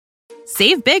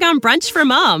Save big on brunch for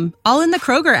mom, all in the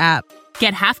Kroger app.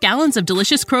 Get half gallons of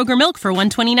delicious Kroger milk for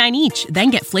 $1.29 each.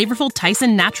 Then get flavorful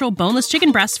Tyson natural boneless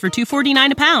chicken breasts for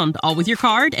 $2.49 a pound, all with your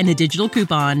card and a digital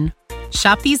coupon.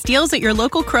 Shop these deals at your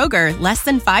local Kroger, less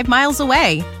than 5 miles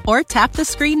away. Or tap the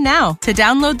screen now to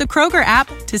download the Kroger app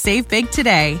to save big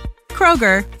today.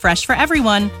 Kroger, fresh for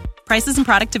everyone. Prices and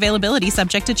product availability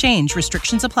subject to change.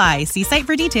 Restrictions apply. See site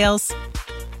for details.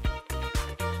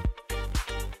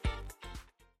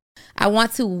 I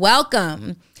want to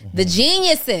welcome the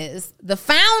geniuses, the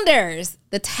founders,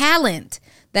 the talent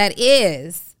that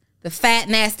is the Fat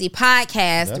Nasty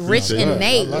Podcast. That's Rich and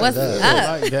Nate. What's up?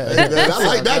 I like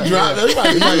that drop.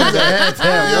 Everybody use that.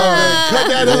 Cut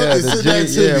that up and send that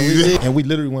to me. And we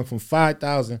literally went from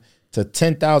 5,000 to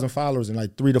 10,000 followers in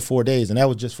like 3 to 4 days. And that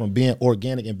was just from being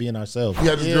organic and being ourselves.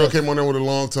 Yeah, this girl came on there with a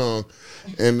long tongue.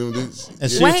 And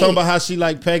she was talking about how she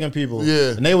liked pegging people.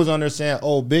 Yeah. And they was on there saying,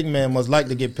 oh, big man must like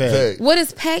to get pegged. What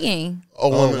is pegging?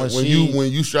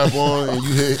 When you strap on and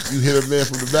you hit a man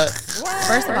from the back.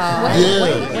 First of all,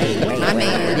 wait. My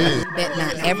man better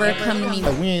not ever come to me.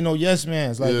 Like, we ain't no yes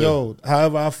man. It's like, yo,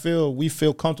 however I feel, we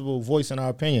feel comfortable voicing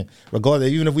our opinion.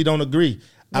 Regardless, even if we don't agree.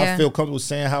 I feel comfortable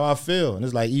saying how I feel. And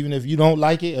it's like, even if you don't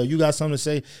like it or you got something to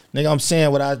say, nigga, I'm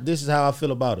saying this is how I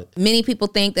feel about it. Many people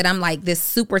think that I'm like this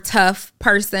super tough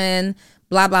person,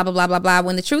 blah, blah, blah, blah, blah, blah.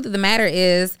 When the truth of the matter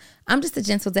is, I'm just a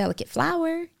gentle, delicate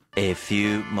flower. A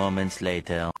few moments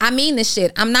later. I mean this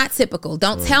shit. I'm not typical.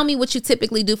 Don't tell me what you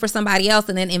typically do for somebody else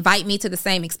and then invite me to the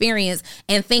same experience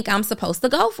and think I'm supposed to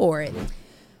go for it.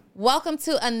 Welcome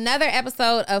to another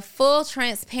episode of Full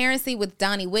Transparency with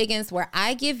Donnie Wiggins, where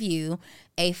I give you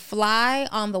a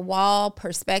fly-on-the-wall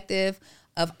perspective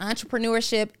of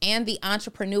entrepreneurship and the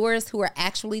entrepreneurs who are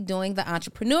actually doing the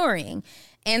entrepreneuring.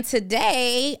 And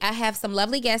today, I have some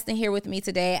lovely guests in here with me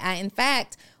today. I, in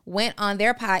fact, went on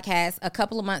their podcast a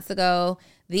couple of months ago.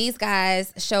 These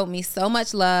guys showed me so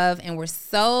much love and were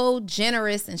so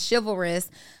generous and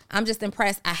chivalrous. I'm just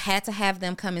impressed. I had to have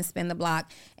them come and spin the block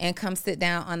and come sit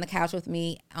down on the couch with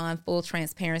me on Full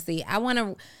Transparency. I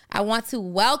want to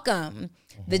welcome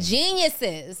the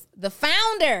geniuses, the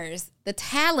founders, the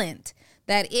talent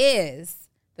that is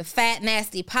the Fat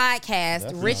Nasty Podcast.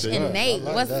 That's Rich and Nate.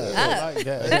 What's up? I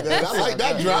like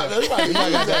that drop. Everybody use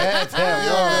that.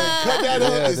 Cut that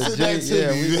up and send that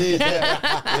to me. We need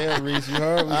that. Yeah, Reese, you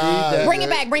heard? We need that. Bring it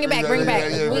back.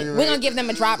 We're going to give them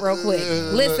a drop real quick.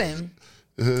 Listen.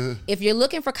 If you're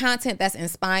looking for content that's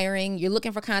inspiring, you're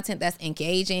looking for content that's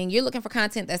engaging, you're looking for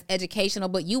content that's educational,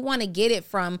 but you want to get it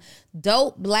from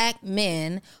dope black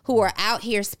men who are out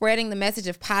here spreading the message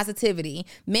of positivity,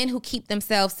 men who keep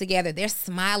themselves together. They're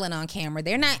smiling on camera.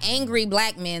 They're not angry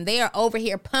black men. They are over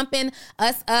here pumping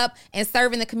us up and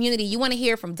serving the community. You want to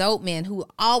hear from dope men who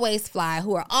always fly,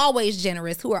 who are always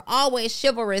generous, who are always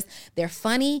chivalrous. They're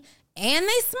funny and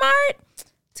they smart.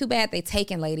 Too bad they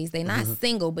taken, ladies. They not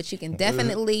single, but you can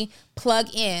definitely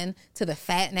plug in to the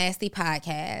Fat Nasty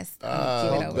Podcast.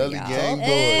 Give it over, Belly y'all. Gang Boys.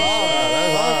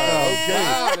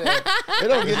 Okay. It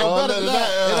don't get no better than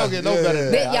that. It don't get no better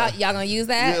than that. Y'all gonna use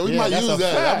that? Yeah, we might use that.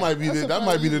 That might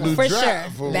be the new for drop. Sure.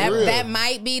 For that real. That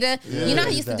might be the. You know, I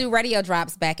used to do radio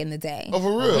drops back in the day. Oh,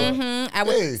 for real? Mm-hmm.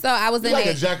 I was in like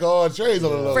a jack of all trades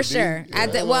on the low. For sure.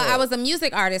 I was a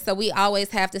music artist, so we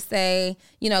always have to say,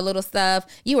 little stuff.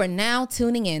 You are now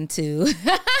tuning into.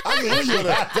 I can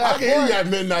hear you at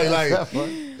midnight. Like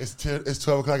it's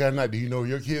 12 o'clock at night. Do you know where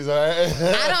your kids are at?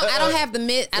 I don't have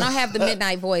the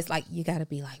midnight voice. Like, you got to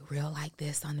be like real like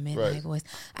this on the midnight voice.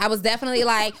 I was definitely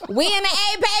like, we in the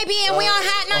A, baby, and we on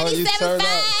Hot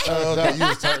 97.5. You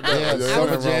was turned up. Yeah,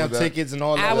 Summer Jam tickets and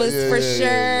all that. I was for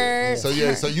sure. So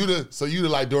you the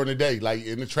like during the day, like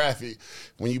in the traffic,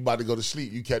 when you about to go to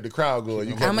sleep, you kept the crowd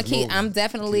going. I'm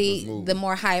definitely the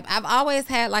more hype. I've always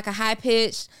had like a high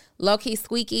pitched, low-key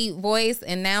squeaky voice,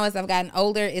 and now as I've gotten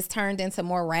older, it's turned into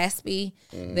more raspy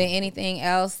than anything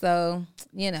else. So,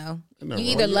 you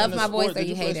either love my voice or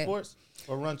you hate it. Sports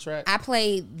or run track? I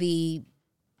played the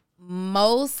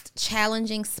most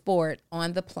challenging sport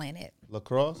on the planet.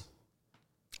 Lacrosse?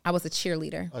 I was a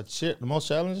cheerleader. The most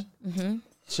challenging? Mm-hmm.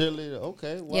 Cheerleader,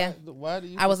 okay. Why do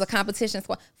you? I was a competition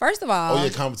sport. First of all,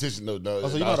 competition. No.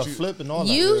 So you got to flip and all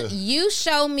that. You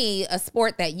show me a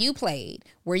sport that you played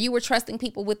where you were trusting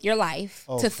people with your life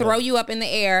to throw you up in the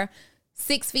air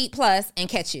 6 feet plus and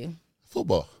catch you.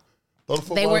 Football. Throw the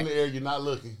football in the air, you're not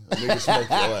looking. A nigga smack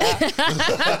your ass.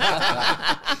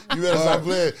 You better stop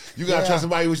playing. You gotta trust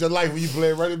somebody with your life when you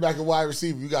play running back and wide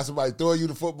receiver. You got somebody throwing you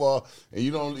the football and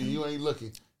you ain't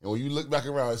looking. And when you look back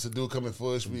around, it's a dude coming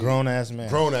full speed. Grown ass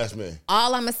man.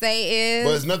 All I'm gonna say is,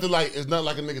 but it's not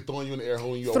like a nigga throwing you in the air,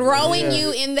 holding you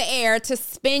you in the air to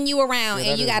spin you around,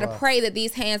 and you got to pray that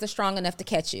these hands are strong enough to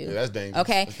catch you. Yeah, that's dangerous.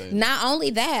 Okay. That's dangerous. Not only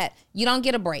that, you don't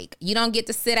get a break. You don't get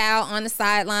to sit out on the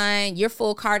sideline. You're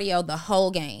full cardio the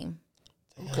whole game.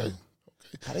 Okay.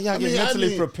 How do y'all get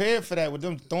mentally prepared for that with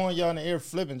them throwing y'all in the air,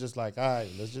 flipping, just like, all right,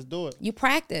 let's just do it? You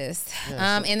practice.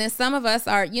 And then some of us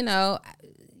are,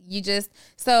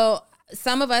 so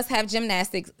some of us have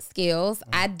gymnastics skills.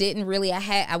 I didn't really.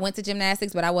 I went to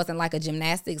gymnastics, but I wasn't like a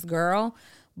gymnastics girl.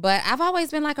 But I've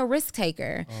always been like a risk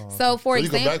taker. So for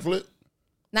example, you can backflip?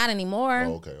 Not anymore.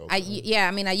 Oh, okay. I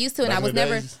used to, and I was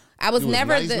never. Days? I was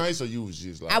never nice, or you was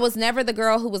just like, I was never the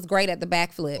girl who was great at the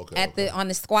backflip. On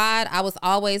the squad, I was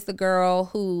always the girl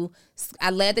who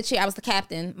I led the cheer. I was the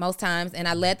captain most times, and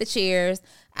I led the cheers.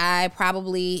 I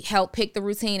probably helped pick the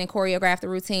routine and choreograph the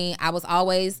routine. I was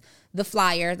always the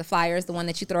flyer. The flyer is the one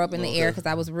that you throw up in the air because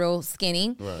I was real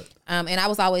skinny. Right. And I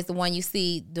was always the one you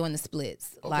see doing the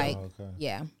splits.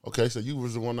 Yeah. Okay, so you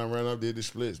was the one that ran up, did the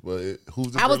splits, but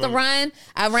who's the I was the run.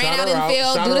 I ran out in the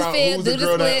field, do the field, do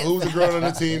the splits. Who's the girl on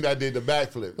the team that did the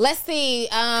backflip? Let's see.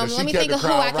 Let me think of who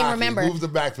I can remember. Who's the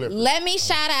backflip? Let me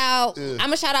shout out. I'm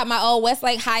going to shout out my old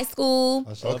Westlake High School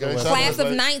class of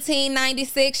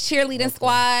 1996 cheerleading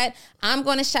squad. I'm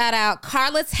going to shout out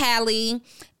Carla Talley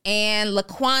and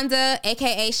LaQuanda,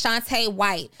 a.k.a. Shantae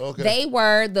White. Okay. They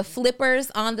were the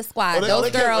flippers on the squad. Those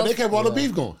girls. They kept all the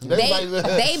beef going. They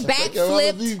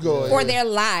backflipped for their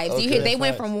lives. Okay. You hear? They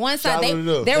went from one side. They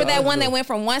were that one that went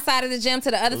from one side of the gym to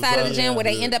the other side of the gym where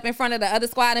they end up in front of the other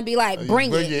squad and be like,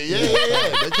 bring it. Yeah.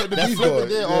 They kept the beef going.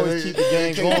 They always keep the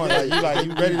game going.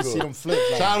 You ready to see them flip.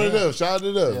 Shout it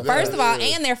up. First of all,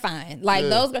 and they're fine. Like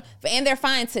those, and they're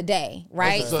fine today,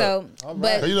 right? So,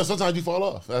 but sometimes you fall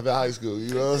off after high school.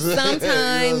 You know.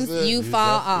 Sometimes you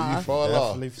fall off. You fall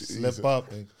off. Slip up.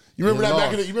 You remember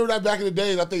that back in the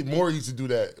days? I think Maury used to do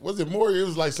that. Was it Maury? It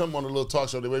was like something on a little talk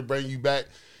show. They would bring you back,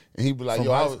 and he'd be like,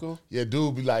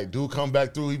 dude be like, dude come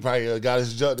back through. He probably got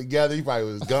his junk together. He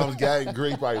probably was gums, gagging,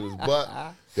 great. He probably was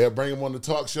butt. They'll bring him on the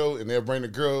talk show, and they'll bring the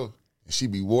girl. She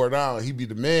be wore down. He be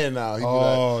the man now.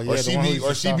 She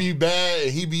be bad.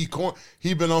 And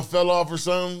he been on fell off or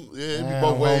something. Yeah, it be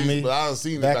both ways. Homie, but I done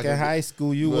seen it. Back in high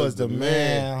school, you was the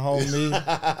man, homie.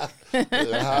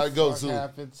 How it goes too.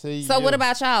 So what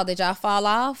about y'all? Did y'all fall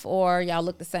off or y'all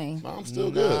look the same? No, I'm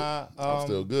still good. I'm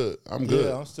still good. I'm good.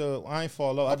 Yeah, I ain't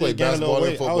fall off. I did gain a little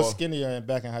weight. I was skinnier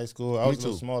back in high school. I was a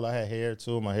little smaller. I had hair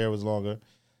too. My hair was longer.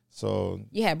 So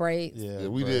you had braids. Yeah,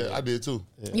 we did. I did too.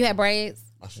 Yeah. You had braids.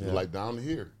 I should be like down to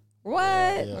here. What?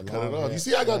 I cut it off. You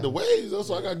see, I got the waves,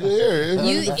 so I got good hair.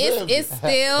 It's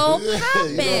still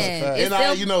popping. And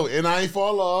I ain't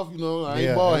fall off. I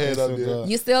ain't bald head up there.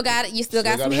 You still got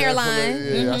some hairline.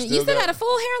 You still got a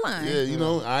full hairline.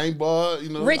 Yeah, I ain't bald.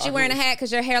 Rich, you wearing a hat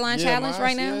because your hairline challenge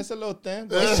right now? Yeah, it's a little thin.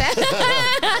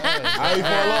 I ain't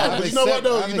fall off. But you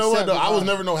know what though? I was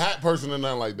never no hat person or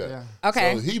nothing like that. Yeah.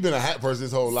 Okay. So he been a hat person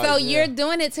his whole life. So you're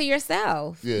doing it to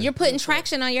yourself. Yeah. You're putting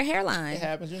traction on your hairline. It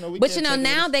happens. But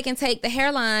now they can take the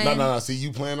hairline. No. See,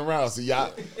 you playing around. See,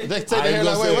 y'all. They take the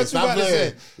hairline. Wait, what you about to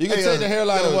say? You can take the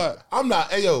hairline or what? I'm not.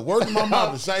 Hey, yo, word to my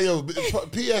mom. Say, yo,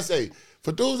 PSA.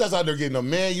 For dudes that's out there getting a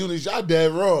man units, y'all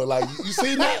dead wrong. Like, you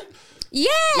seen that?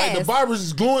 Yes. Like the barbers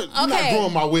is going. You're not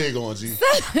growing my wig on, G.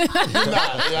 You're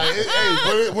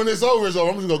not. When it's over, I'm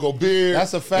just gonna go beard.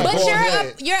 That's a fact. But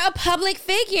you're a public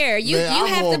figure. You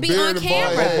have to be on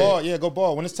camera. Go bald. Go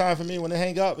bald. When it's time for me, when they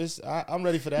hang up, I'm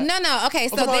ready for that. No. Okay,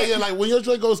 so like when your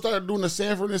Draco start doing the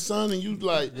Sanford and Son, and you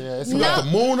like, got the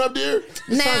moon up there.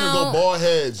 It's time to go bald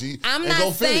head, G. I'm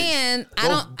not saying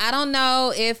I don't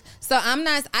know if so. I'm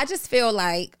not. I just feel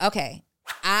like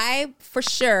I, for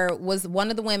sure, was one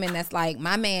of the women that's like,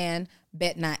 my man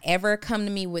bet not ever come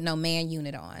to me with no man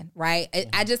unit on, right?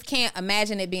 I just can't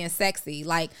imagine it being sexy.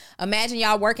 Like, imagine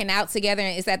y'all working out together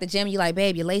and it's at the gym. You like,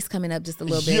 babe, your lace coming up just a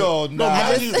little bit. Yo, no,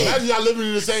 imagine y'all living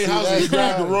in the same house and you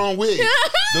grab the wrong wig,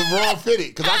 the wrong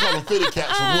fitted, because I call them fitted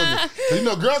caps for women.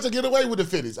 Because, girls will get away with the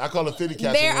fitteds. I call them fitted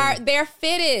caps for women. They're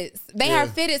fitteds. They are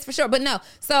fitteds for sure. But no,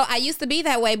 so I used to be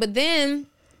that way, but then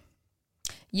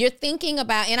you're thinking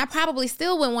about, and I probably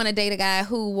still wouldn't want to date a guy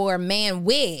who wore man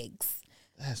wigs.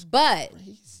 But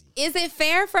crazy. Is it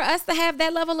fair for us to have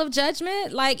that level of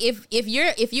judgment? Like if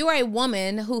you're a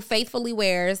woman who faithfully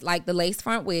wears like the lace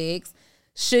front wigs,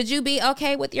 should you be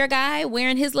okay with your guy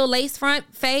wearing his little lace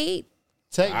front fade?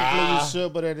 Technically, you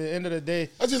should, but at the end of the day,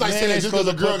 I just like saying just because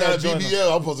a girl got a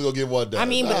BBL, I'm supposed to go get one done. I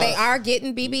mean, but they are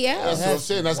getting BBLs. That's what I'm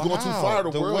saying. That's going too far.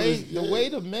 The way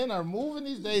the men are moving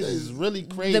these days is really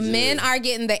crazy. The men are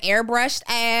getting the airbrushed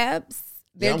abs.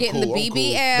 They're getting cool, the I'm cool.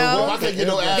 BBL. I can't get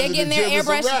no abs They're in getting the their gym, it's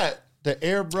a airbrush. wrap. The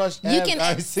airbrush You abs, can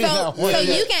I see that one. so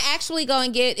you can actually go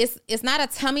and get it's not a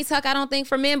tummy tuck, I don't think,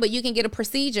 for men, but you can get a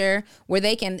procedure where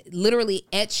they can literally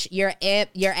etch your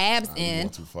abs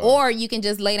in, or you can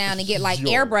just lay down and get like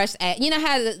airbrush abs. You know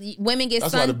how the women get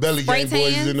That's sun why the Belly spray Gang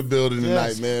boys tans? is in the building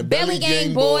tonight, man. Belly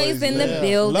Gang boys in the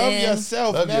building. Love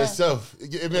yourself, Love man. yourself.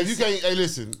 Man, you can't. Hey,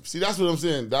 listen. See, that's what I'm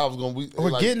saying. That was gonna be. We're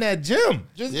like, getting that gym.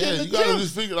 Just Yeah, get in the you gotta gym.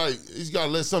 just figure like you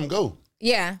gotta let something go.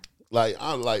 Yeah. Like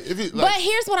I'm like if it. Like, But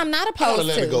here's what I'm not I gotta opposed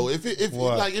let to. it go. If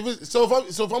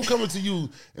I'm coming to you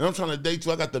and I'm trying to date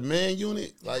you, I got the man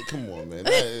unit. Like, come on, man.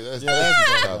 That's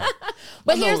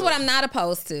But here's what I'm not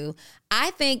opposed to.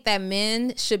 I think that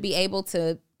men should be able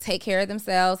to take care of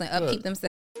themselves and upkeep themselves.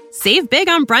 Save big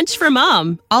on brunch for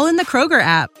mom, all in the Kroger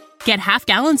app. Get half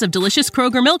gallons of delicious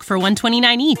Kroger milk for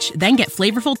 $1.29 each. Then get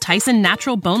flavorful Tyson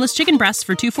natural boneless chicken breasts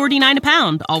for $2.49 a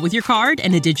pound, all with your card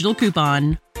and a digital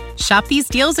coupon. Shop these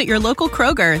deals at your local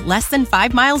Kroger, less than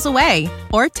 5 miles away.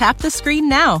 Or tap the screen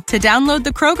now to download the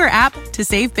Kroger app to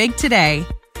save big today.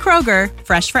 Kroger,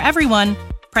 fresh for everyone.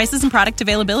 Prices and product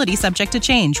availability subject to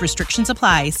change. Restrictions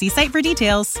apply. See site for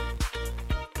details.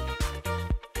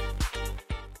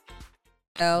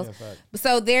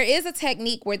 So there is a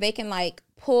technique where they can like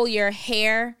pull your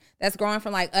hair that's growing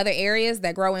from like other areas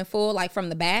that grow in full, like from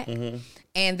the back,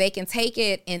 and they can take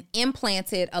it and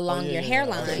implant it along your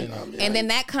hairline, and then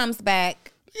that comes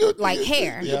back like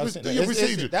hair. Yeah, your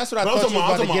procedure. That's what I thought you were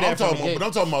about to get at from the gate. But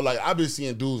I'm talking about like I've been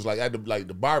seeing dudes like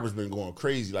the barber's been going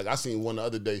crazy. Like I seen one the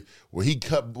other day where he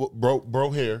cut bro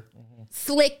hair,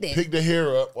 Slicked it. picked the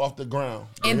hair up off the ground,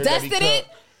 And the hair that he dusted it?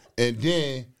 cut, and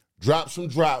then dropped some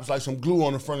drops, like some glue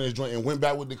on the front of his joint, and went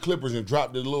back with the clippers and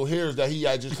dropped the little hairs that he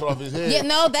had just cut off his head. Yeah,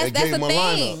 no, that's and the gave him a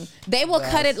thing. lineup. They will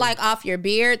cut it like off your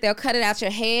beard. They'll cut it out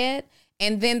your head.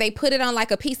 And then they put it on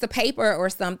like a piece of paper or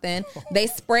something. They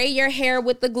spray your hair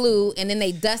with the glue, and then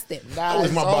they dust it. That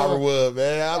was my barber would,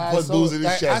 man. I put booze in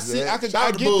his chest, man. I get Shout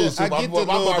out to the Booze, little my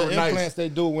barber the nice. implants they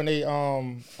do when they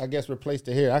I guess replace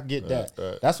the hair. I get that.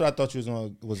 That's what I thought you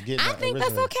was getting. I think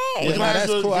that's okay. Yeah, Can nah, I that's ask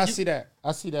cool. you- I see that.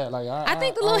 I see that. Like I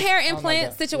think the little hair I like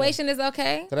implant that. situation is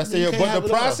okay. But I say, You can't but have the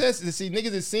it all. process is see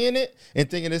niggas is seeing it and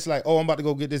thinking it's like, oh, I'm about to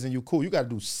go get this and you cool. You got to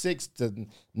do 6 to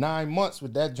 9 months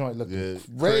with that joint looking Yeah,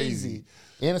 crazy. crazy.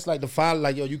 And it's like the file,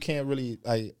 like yo, you can't really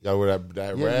like. You gotta wear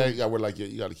that Yeah, rag. yeah. You gotta wear like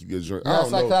you gotta keep your joint. Yeah, I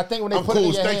it's don't like, know. I think when they I'm put it in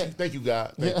cool. your Thank head- you, thank you,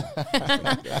 God.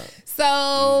 Thank you.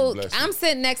 So Bless you. I'm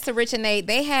sitting next to Rich and Nate.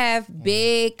 They have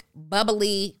big,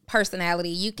 bubbly personality.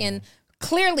 You can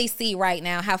clearly see right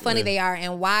now how funny they are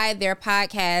and why their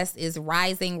podcast is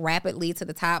rising rapidly to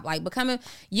the top. Like becoming,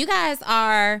 you guys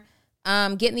are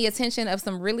getting the attention of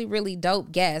some really, really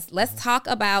dope guests. Let's talk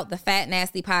about the Fat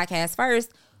Nasty podcast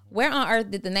first. Where on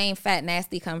earth did the name Fat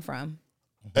Nasty come from?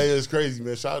 Hey, it's crazy,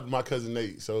 man. Shout out to my cousin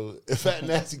Nate. So, Fat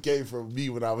Nasty came from me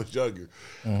when I was younger.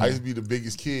 I used to be the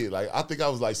biggest kid. Like, I think I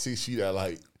was like 6 feet at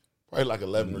like, probably like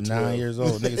 11 or 12. 9 years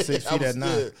old. Nigga 6 feet at 9.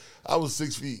 Yeah, I was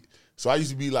 6 feet. So I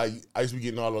used to be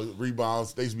getting all the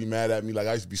rebounds. They used to be mad at me. Like,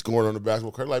 I used to be scoring on the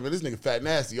basketball court. Like, man, this nigga Fat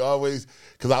Nasty always,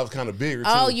 because I was kind of bigger, too.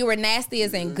 Oh, you were nasty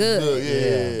as in good.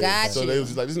 Yeah. Got So you. they was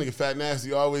just like, this nigga Fat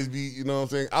Nasty always be, you know what I'm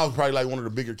saying? I was probably like one of the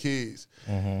bigger kids.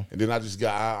 And then I just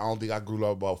I don't think I grew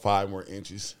up about 5 more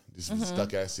inches. Just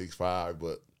stuck at 6'5",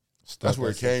 but that's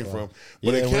where it came from.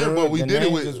 But it came, but we the did it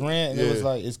name with, just ran and it was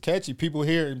like, it's catchy. People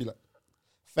hear it and be like,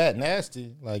 Fat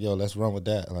Nasty. Like, yo, let's run with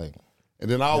that. Like, and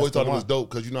then I always the thought it was one.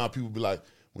 dope because you know how people be like,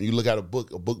 when you look at a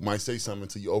book might say something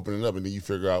until you open it up and then you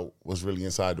figure out what's really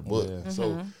inside the book.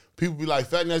 So people be like,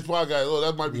 Fat Nasty podcast, oh,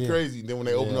 that might be crazy. And then when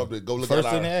they open up, they go look first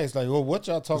at thing they our... ask, like, well, what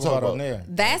y'all talking talk about on about? there?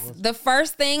 That's the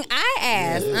first thing I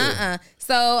asked.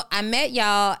 So I met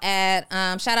y'all at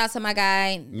shout out to my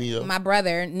guy, Neo. my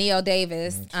brother, Neo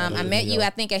Davis. I met you, I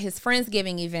think, at his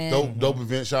Friendsgiving event. Dope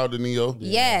event. Shout out to Neo.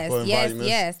 Yes, for inviting us.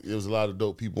 yes. There was a lot of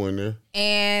dope people in there.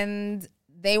 And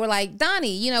they were like,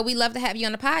 Donnie, you know, we love to have you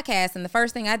on the podcast. And the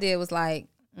first thing I did was like,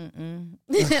 what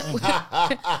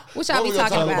y'all be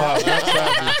talking about?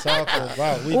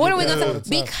 What are we gonna talk?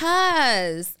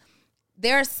 Because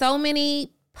there are so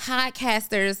many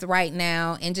podcasters right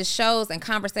now and just shows and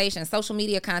conversations, social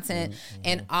media content,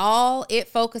 and all it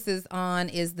focuses on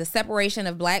is the separation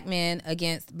of black men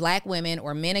against black women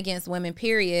or men against women,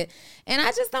 period. And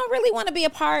I just don't really want to be a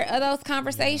part of those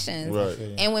conversations. Right.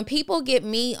 And when people get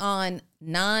me on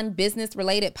non-business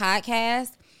related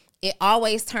podcasts, it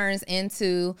always turns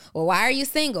into, well, why are you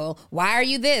single? Why are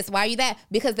you this? Why are you that?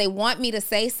 Because they want me to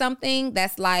say something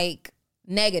that's like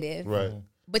negative. Right.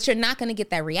 but you're not going to get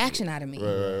that reaction out of me.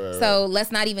 Right. So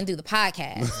let's not even do the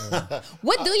podcast.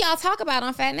 What do y'all talk about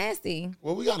on Fat Nasty?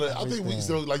 Well, we got I think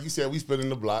so like you said, we spit in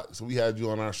the block, so we had you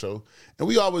on our show. And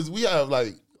we have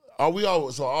like,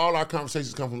 so all our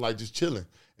conversations come from like just chilling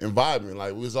and vibing.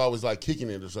 Like we was always like kicking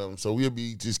it or something. So we'll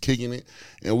be just kicking it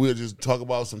and we'll just talk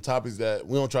about some topics that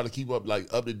we don't try to keep up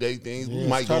like up to date things. Yeah, we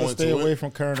might try go to into stay it. away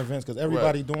from current events because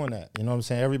everybody doing that. You know what I'm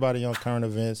saying? Everybody on current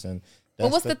events and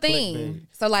But what's the theme?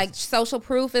 So like Social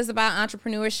Proof is about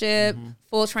entrepreneurship.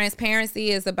 Full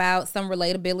Transparency is about some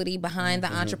relatability behind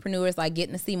the entrepreneurs, like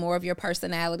getting to see more of your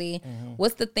personality.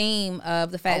 What's the theme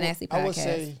of the Fat Nasty podcast? I would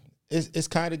say it's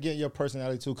kind of getting your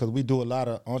personality too, because we do a lot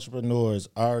of entrepreneurs,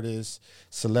 artists,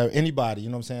 celebrities, anybody, you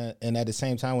know what I'm saying? And at the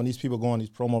same time, when these people go on these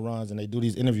promo runs and they do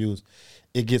these interviews,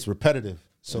 it gets repetitive.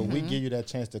 So we give you that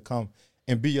chance to come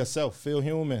and be yourself, feel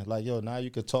human. Like, yo, now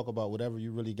you could talk about whatever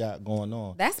you really got going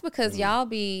on. That's because y'all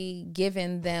be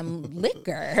giving them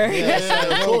liquor.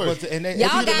 Yeah, of course.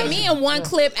 Y'all got me in one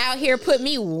clip out here, put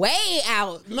me way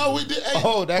out. No, we did.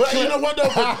 Hey, that but clip. you know what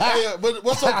though? But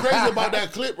what's so crazy about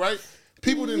that clip, right?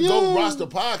 People didn't go watch the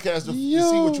podcast to see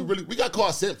what you really. We got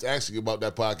called simps actually about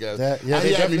that podcast.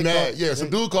 He had me mad. Some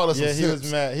dude called us some simps. He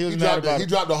was mad. He was mad about He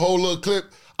dropped the whole little clip.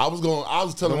 I was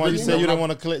telling him. You said you don't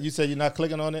want to click. You said you're not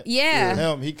clicking on it.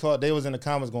 Yeah. He called. They was in the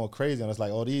comments going crazy, and it's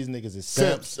like, oh, these niggas is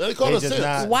simps. They called us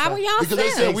simps. Why were y'all because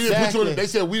simps? they said we didn't put you in. They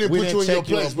said we didn't put you in your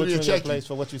place. We didn't check you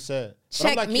for what you said.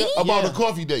 Check me about the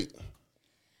coffee date.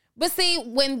 But see,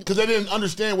 because they didn't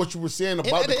understand what you were saying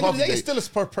about the coffee date. It's still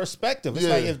a perspective. It's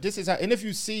like if this is how, and if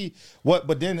you see what,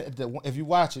 but then if you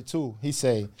watch it too, he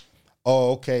say,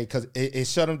 oh, okay, because it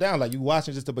shut him down. Like you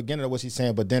watching just the beginning of what she's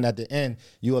saying, but then at the end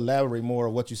you elaborate more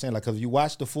of what you're saying. Like because you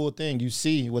watch the full thing, you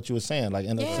see what you were saying. Like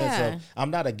in the sense of I'm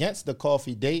not against the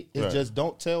coffee date. It's just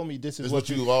don't tell me this is what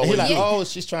you always. He's like, oh,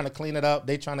 she's trying to clean it up.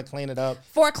 They trying to clean it up.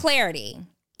 For clarity,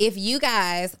 if you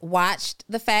guys watched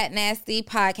the Fat Nasty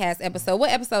podcast episode, what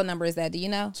episode number is that? Do you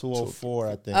know? 204,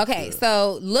 I think. Okay,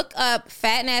 so look up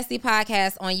Fat Nasty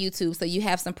podcast on YouTube so you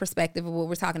have some perspective of what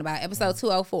we're talking about. Episode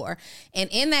 204. And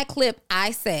in that clip, I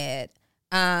said,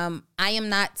 I am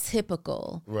not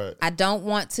typical. Right. I don't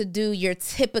want to do your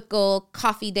typical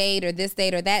coffee date or this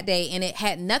date or that date. And it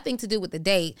had nothing to do with the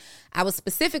date. I was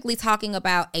specifically talking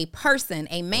about a person,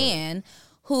 a man,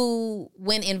 who,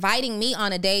 when inviting me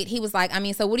on a date, he was like, I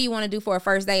mean, so what do you want to do for a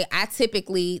first date? I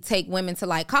typically take women to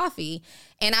like coffee.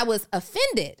 And I was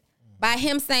offended by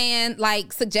him saying,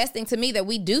 like, suggesting to me that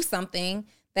we do something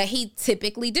that he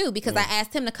typically do, because I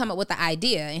asked him to come up with the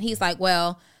idea. And he's like,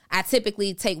 well, I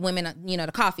typically take women,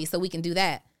 to coffee, so we can do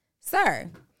that.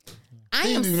 Sir,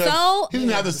 he didn't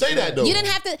have to say that though. You didn't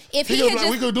have to. If he had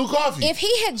just, we could do coffee. If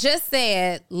he had just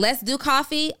said, let's do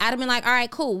coffee, I'd have been like, all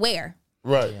right, cool, where?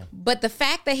 Right. But the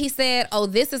fact that he said, oh,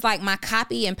 this is like my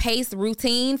copy and paste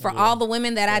routine for all the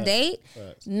women that I date,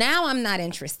 now I'm not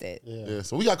interested. Yeah.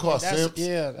 So we got called simps.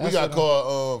 We got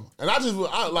called, and I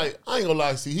ain't gonna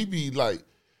lie, see, he be like,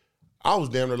 I was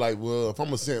damn near like, well, if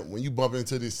I'm a simp, when you bump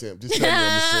into this simp, just tell me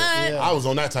I'm a simp. I was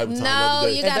on that type of time. No,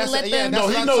 you gotta let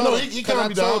them. He calmed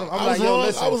me down. I'm like, yo,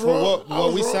 listen, for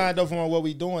what we signed up for and what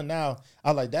we doing now,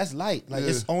 I'm like, that's light. Like,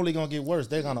 it's only gonna get worse.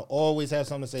 They're gonna always have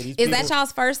something to say. Is that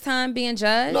y'all's first time being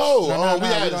judged? No, we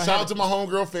had shout out to my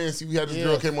homegirl Fancy. We had this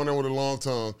girl came on there with a long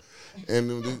tongue. And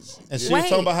she was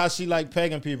talking about how she liked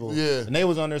pegging people. Yeah. And they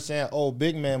was on there saying, oh,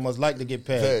 big man must like to get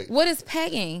pegged. What is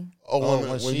pegging?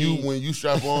 When you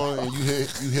strap on and you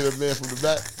hit a man from the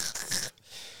back.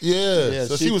 Yeah.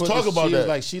 So she was talking about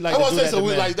that. She liked to do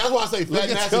that. That's why I say Fat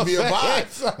Nasty be a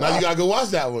vibe. Now you gotta go watch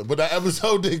that one. But that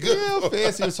episode did good. Yeah,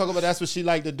 Fancy was talking about that's what she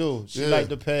liked to do. She liked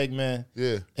to peg man.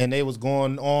 Yeah. And they was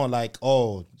going on like,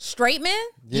 oh, straight men?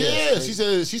 Yeah. She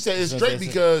said it's straight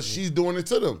because she's doing it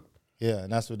to them. Yeah,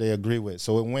 and that's what they agree with.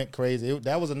 So it went crazy.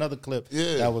 That was another clip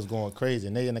that was going crazy.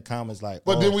 And they in the comments like,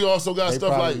 but then we also got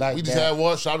stuff like we just had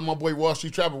shout out to my boy Wall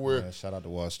Street Trapper where shout out to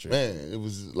Wall Street. Man, it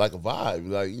was like a vibe.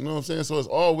 Like, you know what I'm saying? So it's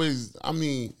always, I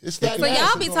mean, it's that. So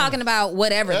y'all be talking about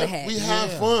whatever the heck. We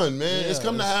have fun, man. It's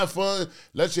come to have fun.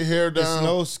 Let your hair down. There's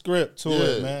no script to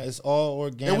it, man. It's all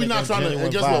organic. And we're not trying to,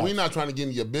 and guess vibes. what? We're not trying to get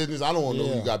into your business. I don't want to know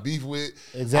who you got beef with.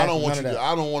 Exactly.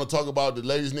 I don't want to talk about the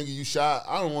latest nigga you shot.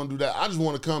 I don't want to do that. I just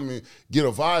want to come and get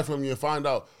a vibe from you and find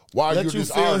out why you're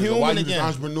this artist, why you're this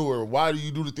entrepreneur, why do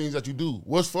you do the things that you do?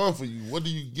 What's fun for you? What do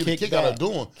you get a kick out of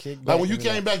doing? Like when you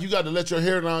came back, you got to let your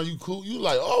hair down. You cool? You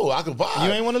like, oh, I can vibe.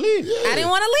 You ain't want to leave. Yeah. I didn't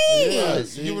want to leave. Yeah.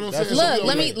 See, you know what I'm saying?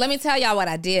 Look, let me tell y'all what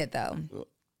I did though.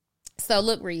 So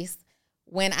look, Reese.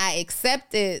 When I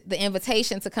accepted the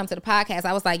invitation to come to the podcast,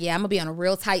 I was like, yeah, I'm going to be on a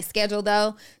real tight schedule,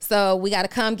 though. So we got to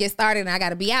come get started, and I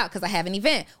got to be out because I have an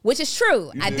event, which is true.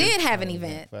 I did have an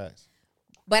event. Facts.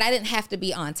 but I didn't have to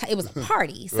be on time. It was a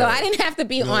party, so I didn't have to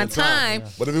be on time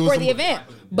for the event.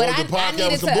 But I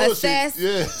needed to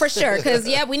assess for sure, because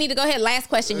we need to go ahead. Last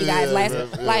question, you guys.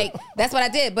 Like that's what I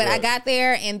did. But I got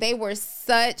there, and they were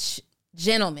such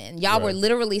gentlemen. Y'all were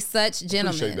literally such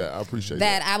gentlemen. I appreciate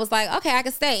that. I was like, okay, I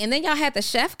can stay. And then y'all had the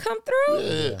chef come through.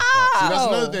 Yeah. Oh. See, that's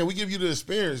another thing. We give you the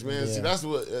experience, man. Yeah. See, that's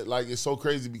what it's so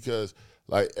crazy because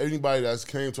like anybody that's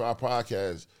came to our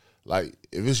podcast, like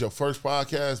if it's your first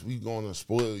podcast, we gonna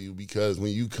spoil you because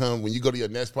when you go to your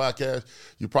next podcast,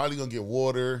 you're probably gonna get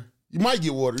water. You might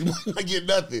get water. You might not get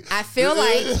nothing. I feel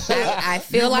like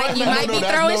you might be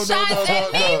throwing shots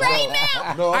at me right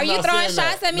now. No, are you throwing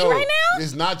shots at me right now?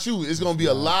 It's not you. It's gonna be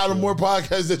a lot of more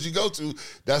podcasts that you go to.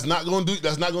 That's not gonna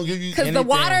give you because the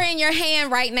water in your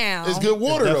hand right now. It's good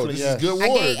water though. This is good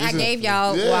water. I gave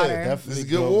y'all water. This is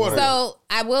good water. So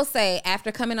I will say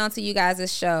after coming onto you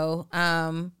guys' show,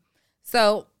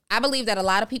 so I believe that a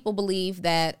lot of people believe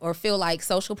that or feel like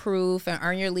Social Proof and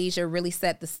Earn Your Leisure really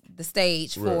set the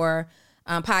stage for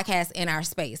podcasts in our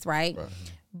space, right?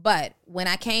 But when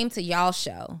I came to y'all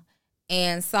show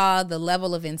and saw the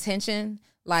level of intention,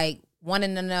 like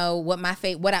wanting to know what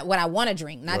what I want to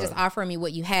drink, not just offering me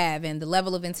what you have, and the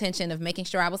level of intention of making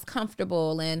sure I was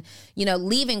comfortable and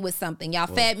leaving with something. Y'all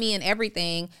fed me and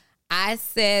everything. I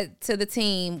said to the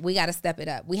team, we got to step it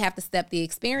up. We have to step the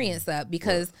experience up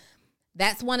because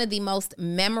that's one of the most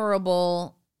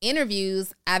memorable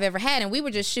interviews I've ever had. And we were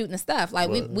just shooting the stuff. Like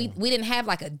we didn't have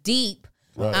like a deep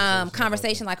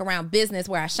conversation like around business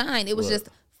where I shine. It was just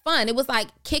fun. It was like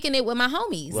kicking it with my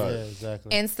homies. Right. Yeah,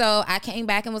 exactly. And so I came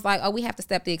back and was like, oh, we have to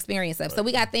step the experience up. So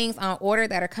we got things on order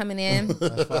that are coming in.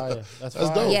 That's fire. That's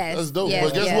dope. Yes, that's dope. Yes,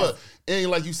 but guess what?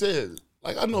 And like you said,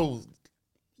 like I know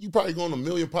you probably go on a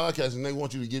million podcasts and they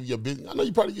want you to give your business. I know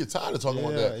you probably get tired of talking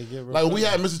about that. Like we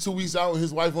had Mr. 2 Weeks Out and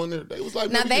his wife on there. They was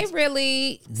like, now they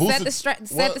really set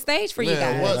the stage for you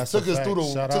guys. Took us through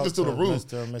the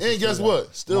roof. And guess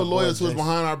what? Still loyal to us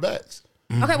behind our backs.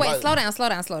 Okay, wait, slow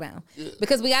down. Yeah.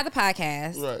 Because we got the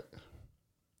podcast. Right.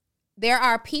 There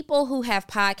are people who have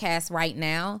podcasts right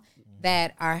now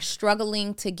that are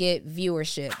struggling to get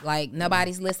viewership. Like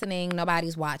nobody's listening,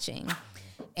 nobody's watching.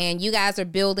 And you guys are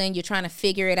building, you're trying to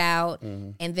figure it out,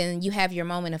 and then you have your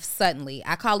moment of suddenly.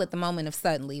 I call it the moment of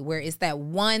suddenly, where it's that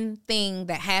one thing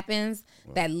that happens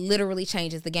that literally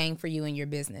changes the game for you and your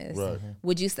business. Right.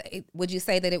 Would you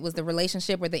say that it was the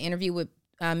relationship or the interview with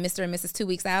Mr. and Mrs. 2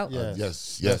 Weeks Out? Yeah.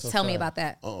 Yes. Tell me about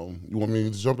that. You want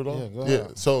me to jump it off? Yeah, go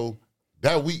ahead. So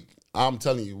that week, I'm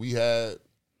telling you, we had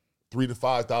 3,000 to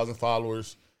 5,000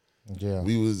 followers. Yeah,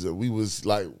 we was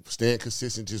like staying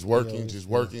consistent, just working,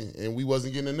 and we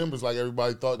wasn't getting the numbers like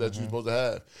everybody thought that you were supposed to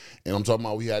have. And I'm talking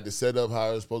about we had to set up how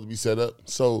it was supposed to be set up.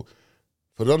 So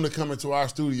for them to come into our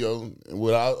studio and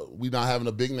we not having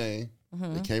a big name,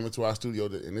 they came into our studio,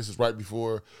 and this is right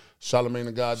before Charlamagne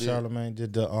the God did. Charlamagne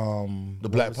did the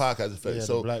Black Podcast Effect. Yeah,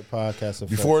 so the Black Podcast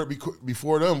Effect.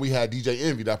 Before them, we had DJ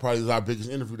Envy. That probably was our biggest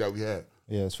interview that we had.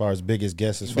 Yeah, as far as biggest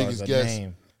guest, as far as a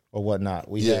name or whatnot,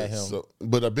 we had him. So,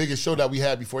 but the biggest show that we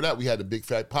had before that, we had the Big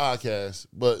Fat Podcast.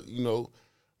 But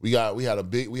we had a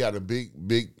big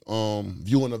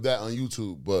viewing of that on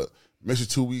YouTube. But Mr.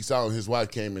 2 Weeks Out and his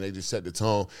wife came and they just set the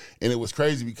tone, and it was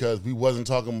crazy because we wasn't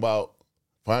talking about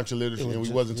financial literacy and we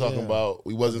wasn't talking about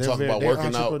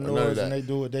working out and none of that. And they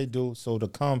do what they do. So to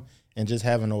come and just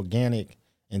have an organic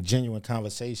and genuine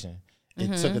conversation.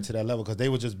 It took it to that level because they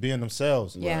were just being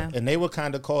themselves. Yeah. And they were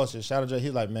kind of cautious. Shout out to Jay.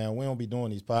 He's like, man, we don't be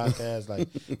doing these podcasts. Like,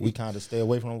 we kind of stay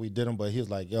away from them. We did them. But he was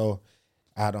like, yo,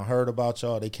 I done heard about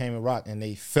y'all. They came and rocked, and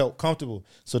they felt comfortable.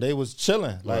 So they was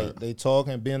chilling. Like, they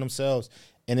talking, being themselves.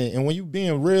 And when you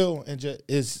being real, and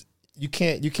just you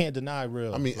can't deny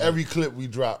real. I mean, every clip we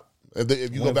drop,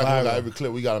 if you go back and look at every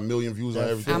clip, we got 1 million views on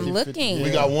everything. I'm looking.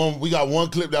 We got one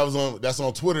clip that's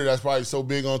on Twitter that's probably so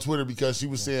big on Twitter because she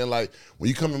was saying like, when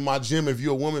you come in my gym, if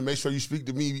you're a woman, make sure you speak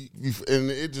to me. And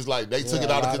it just like they took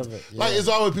it out of it. Like it's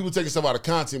always people taking stuff out of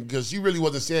content because she really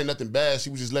wasn't saying nothing bad. She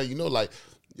was just letting you know like,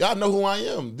 y'all know who I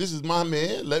am. This is my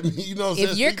man. Let me, you know what I'm saying?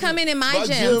 If you're coming in my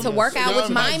gym to work out with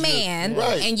my man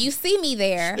and you see me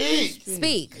there,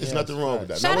 speak. There's nothing wrong with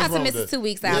that. Shout out to Mrs. 2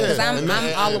 Weeks Out because I'm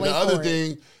all the way for it. The other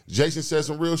thing, Jason said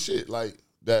some real shit like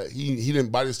that. He didn't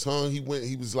bite his tongue.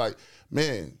 He was like,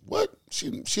 man, what?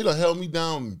 She'd have held me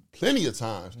down plenty of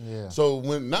times. Yeah. So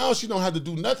now she don't have to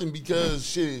do nothing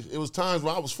because it was times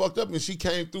when I was fucked up and she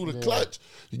came through the clutch.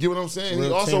 You get what I'm saying? Real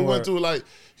he also teamwork. Went through like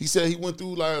he said he went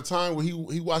through like a time where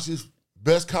he watched his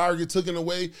best car get taken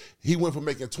away. He went from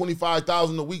making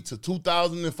 $25,000 a week to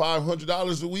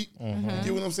 $2,500 a week. You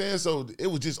get what I'm saying? So it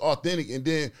was just authentic. And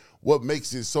then what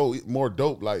makes it so more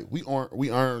dope? Like we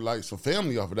earn like some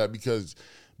family off of that because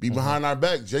be behind our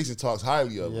back. Jason talks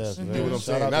highly of us. You know what I'm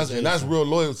saying? That's real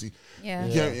loyalty. Yeah.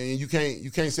 You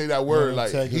can't say that word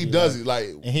like he does it. Like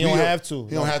and he don't have to.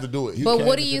 He don't have to do it. But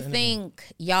what do you think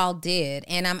y'all did?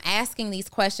 And I'm asking these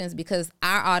questions because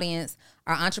our audience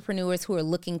are entrepreneurs who are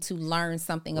looking to learn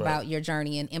something about your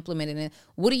journey and implement it.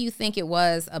 What do you think it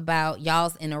was about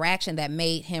y'all's interaction that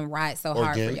made him ride so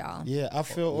hard for y'all? Yeah, I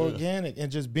feel organic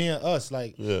and just being us.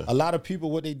 Like a lot of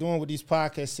people, what they doing with these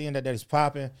podcasts, seeing that it's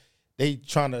popping, they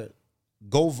trying to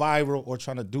go viral or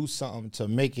trying to do something to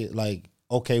make it like,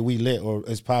 okay, we lit, or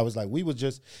as Pop was like, we was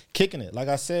just kicking it. Like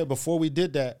I said, before we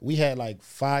did that, we had like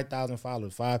 5,000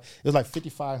 followers. It was like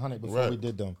 5,500 before we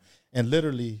did them. And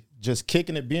literally just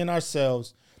kicking it, being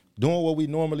ourselves, doing what we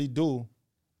normally do,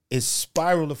 is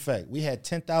spiral effect. We had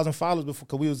 10,000 followers before,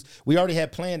 because we already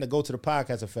had planned to go to the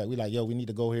podcast effect. We like, yo, we need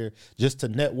to go here just to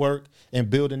network and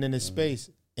building in this space.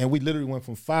 And we literally went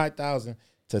from 5,000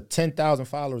 to 10,000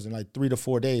 followers in like 3 to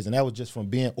 4 days. And that was just from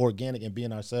being organic and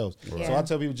being ourselves. Right. So I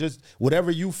tell people, just whatever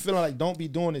you feel like, don't be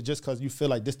doing it just because you feel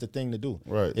like this the thing to do.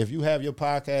 Right. If you have your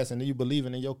podcast and you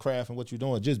believing in your craft and what you're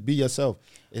doing, just be yourself.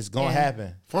 It's going to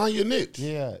happen. Find your niche.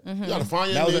 Yeah. You got to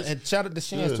find your niche. And shout out to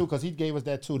Shans too, because he gave us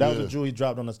that too. That was a jewel he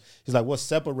dropped on us. He's like, what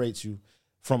separates you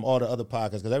from all the other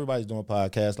podcasts? Because everybody's doing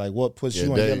podcasts. Like, what puts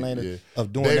you in your lane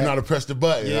of doing that? They know how to press the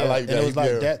button. I like that. And it was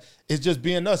like that. It's just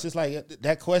being us. It's like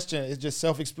that question is just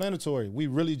self-explanatory. We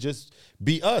really just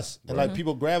be us. And like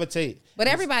people gravitate. But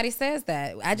everybody says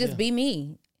that. I just be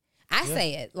me. I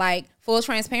say it. Like, full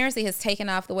transparency has taken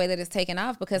off the way that it's taken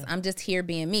off because I'm just here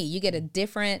being me. You get a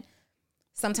different,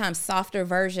 sometimes softer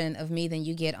version of me than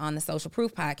you get on the Social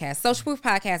Proof podcast. Social Proof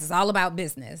podcast is all about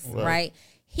business, right?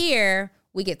 Here,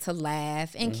 we get to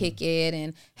laugh and kick it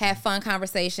and have fun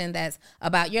conversation that's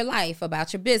about your life,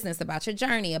 about your business, about your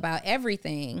journey, about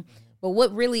everything. But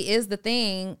what really is the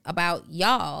thing about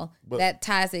y'all that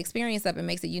ties the experience up and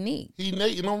makes it unique? He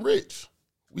Nate and I'm Rich.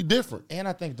 We different. And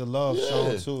I think the love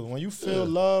shown too. When you feel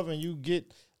love and you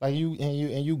get like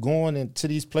you going into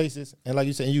these places and like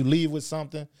you said, you leave with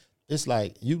something, it's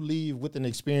like you leave with an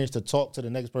experience to talk to the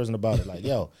next person about it. Like,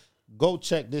 yo, go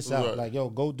check this out. Like, yo,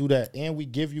 go do that. And we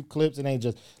give you clips. It ain't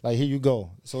just like, here you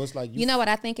go. So it's like, you know what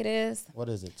I think it is? What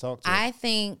is it? Talk to I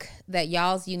think that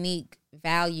y'all's unique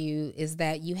value is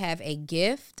that you have a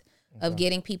gift of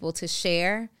getting people to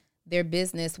share their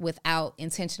business without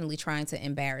intentionally trying to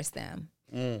embarrass them.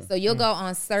 So you'll go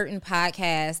on certain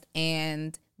podcasts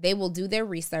and they will do their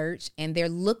research and they're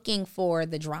looking for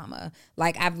the drama.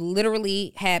 Like, I've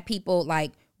literally had people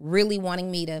like really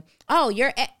wanting me to,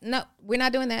 no, we're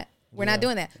not doing that. We're not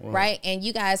doing that. Right. And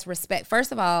you guys respect,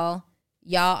 first of all,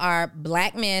 y'all are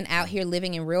Black men out here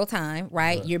living in real time,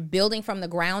 right? You're building from the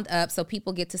ground up so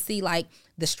people get to see like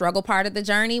the struggle part of the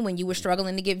journey when you were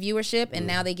struggling to get viewership and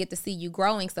now they get to see you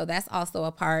growing. So that's also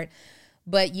a part.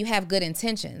 But you have good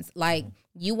intentions. Like,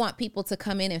 you want people to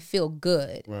come in and feel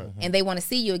good and they want to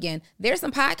see you again. There's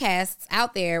some podcasts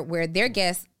out there where their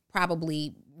guests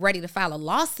probably ready to file a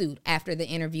lawsuit after the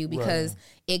interview because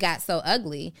it got so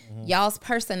ugly. Y'all's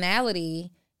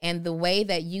personality and the way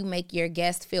that you make your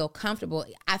guests feel comfortable.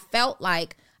 I felt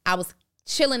like I was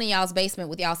chilling in y'all's basement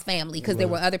with y'all's family because there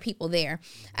were other people there.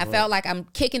 I felt like I'm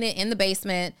kicking it in the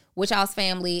basement with y'all's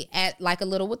family at like a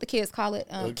little, what the kids call it,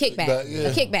 kickback.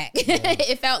 A kickback.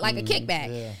 It felt like a kickback.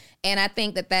 Yeah. And I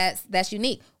think that that's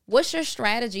unique. What's your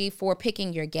strategy for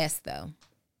picking your guests though?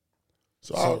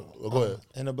 So go ahead.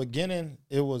 In the beginning,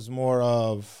 it was more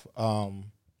of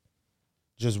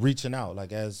just reaching out.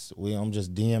 Like, I'm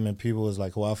just DMing people is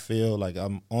like who I feel like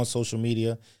I'm on social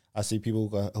media. I see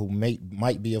people who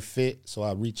might be a fit, so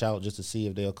I reach out just to see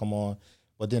if they'll come on.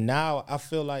 But then now I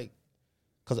feel like,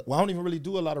 because I don't even really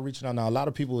do a lot of reaching out now. A lot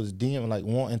of people is DMing like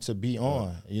wanting to be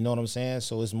on. You know what I'm saying?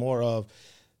 So it's more of,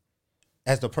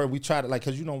 as the person, we try to, like,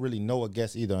 because you don't really know a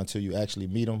guest either until you actually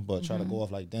meet them, but try to go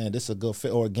off like, damn, this is a good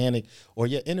fit, organic, or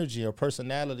your energy or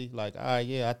personality. Like, all right,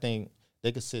 yeah, I think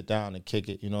they could sit down and kick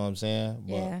it. You know what I'm saying?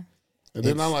 But yeah. And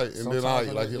then like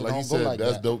you said, like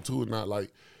that's dope too. And not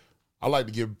like, I like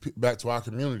to give back to our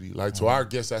community, like to our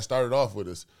guests that started off with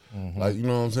us. Like, you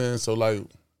know what I'm saying? So like,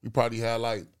 we probably had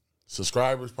like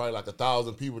subscribers, probably like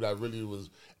 1,000 people that really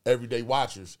was everyday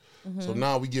watchers. So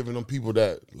now we giving them people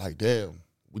that like, damn,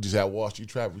 we just had Wall Street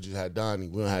Trap, we just had Donnie,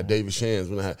 we don't have David Shans,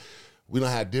 we don't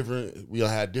have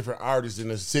different artists in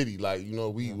the city. Like, you know,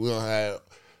 we don't have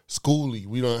Schoolie,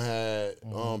 we don't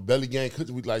have Belly Gang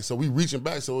Cookie. So we reaching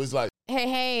back. So it's like,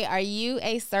 Hey, are you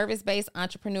a service-based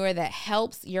entrepreneur that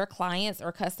helps your clients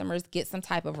or customers get some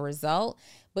type of result,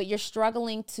 but you're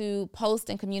struggling to post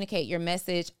and communicate your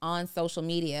message on social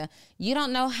media. You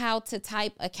don't know how to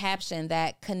type a caption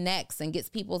that connects and gets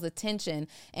people's attention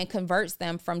and converts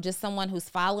them from just someone who's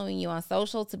following you on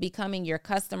social to becoming your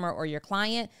customer or your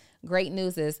client. Great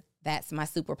news is that's my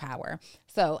superpower.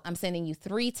 So I'm sending you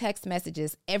 3 text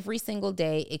messages every single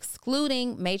day,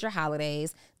 excluding major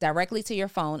holidays, directly to your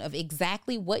phone of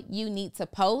exactly what you need to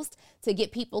post to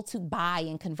get people to buy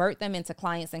and convert them into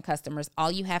clients and customers.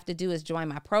 All you have to do is join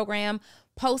my program,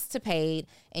 Post to Paid,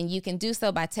 and you can do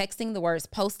so by texting the words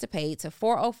Post to Paid to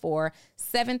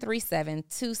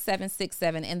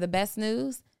 404-737-2767. And the best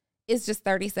news is just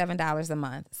 $37 a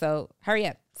month. So hurry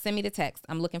up, send me the text.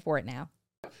 I'm looking for it now.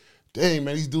 Dang,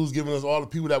 man, these dudes giving us all the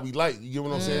people that we like. You get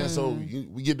what I'm saying? So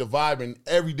we get the vibe in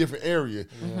every different area.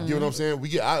 You get what I'm saying? We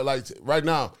get right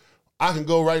now. I can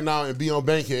go right now and be on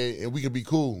Bankhead and we can be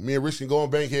cool. Me and Rich can go on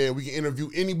Bankhead and we can interview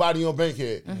anybody on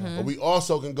Bankhead. But we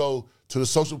also can go to the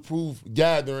Social Proof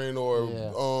gathering or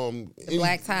the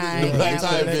Black Tie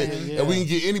event, and we can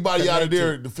get anybody out of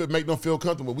there to make them feel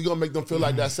comfortable. We're gonna make them feel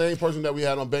like that same person that we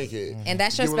had on Bankhead. And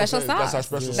that's your special sauce. That's our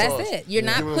special sauce. That's it. You're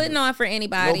not putting on for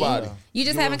anybody. Nobody. You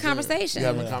just having conversation.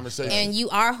 You're having conversation. And you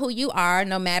are who you are,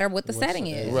 no matter what the setting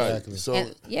is. Right. Exactly. So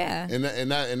and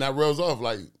that rails off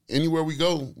like anywhere we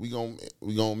go, we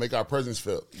gonna make our presence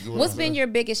felt. What's been your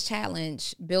biggest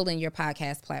challenge building your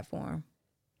podcast platform?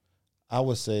 I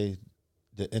would say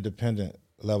the independent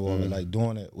level of it, like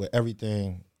doing it with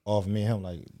everything off me and him.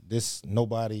 Like this,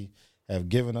 nobody have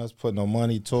given us, put no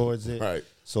money towards it. Right.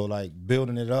 So like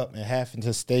building it up and having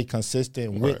to stay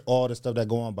consistent with all the stuff that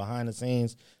go on behind the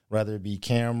scenes, whether it be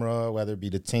camera, whether it be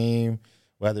the team,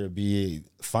 whether it be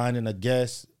finding a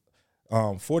guest.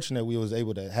 Fortunate we was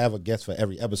able to have a guest for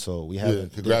every episode. We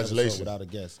haven't congratulations without a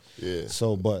guest. Yeah.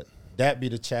 So, but that be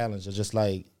the challenge of just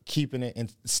like keeping it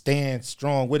and staying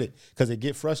strong with it because it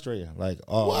get frustrating. Like,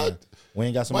 man, we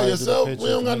ain't got somebody by yourself. To do the pictures.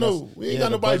 We ain't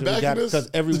got nobody backing us. Because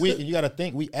every week, and you got to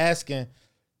think we asking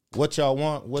what y'all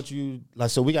want, what you like.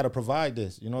 So we got to provide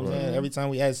this. You know what I'm saying? Every time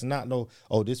we ask,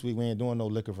 this week we ain't doing no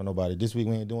liquor for nobody. This week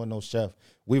we ain't doing no chef.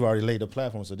 We've already laid the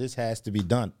platform, so this has to be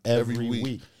done every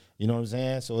week. You know what I'm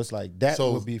saying? So it's like that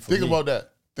would be for me. Think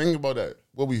about that.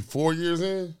 What we 4 years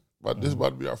in? This is about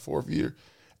to be our 4th year.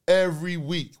 Every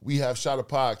week we have shot a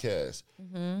podcast.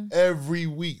 Every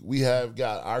week we have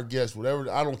got our guests, whatever.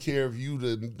 I don't care if you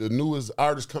the newest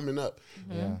artist coming up.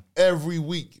 Every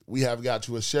week we have got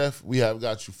you a chef. We have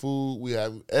got you food. We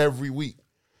have every week.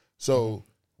 So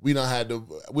we done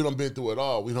been through it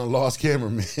all. We done lost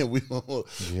cameramen. We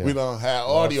done had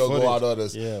audio go out of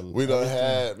us. Yeah, we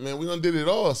done did it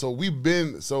all. So we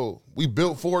built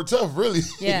Ford tough, really.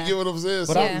 Yeah. You get what I'm saying?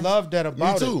 But I love that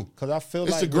about it because I feel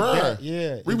it's like a grind.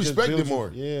 we respect it more.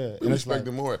 Yeah, we respect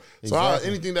it more. So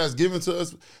anything that's given to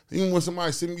us, even when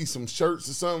somebody send me some shirts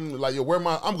or something, like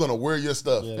I'm gonna wear your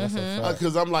stuff. Yeah, that's a fact.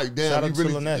 Because I'm like, damn, shout you out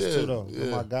really to Laness too, though. Yeah.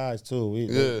 My guys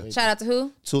too. Shout out to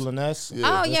who? To Laness.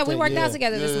 Oh yeah, we worked out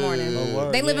together this morning.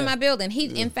 No they live in my building. He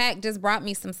in fact just brought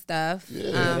me some stuff.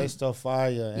 They still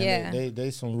fire. And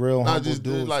they some real humble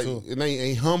dudes like, too. And they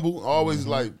ain't humble. Always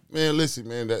like, man, listen,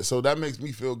 man. That makes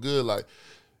me feel good. Like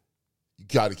you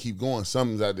got to keep going.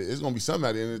 Something's out there. It's gonna be something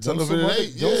out there.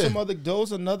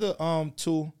 Those another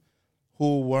two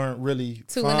who weren't really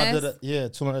fond of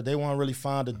they weren't really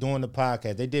fond of doing the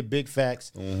podcast. They did Big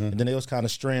Facts, and then they was kind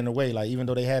of straying away. Like even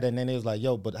though they had it, and then they was like,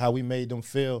 but how we made them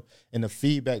feel and the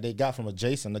feedback they got from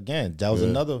Jason. Again, that was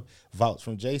another vouch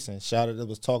from Jason. Shout out that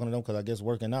was talking to them because I guess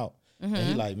working out. And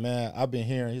he like, man, I've been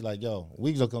hearing. He's like,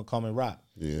 we just gonna come and rock.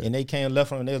 Yeah. And they came left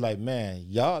from him. They was like, man,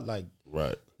 y'all like,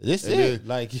 right. This and it.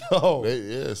 Like, so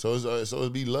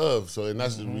it be love. So and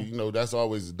that's that's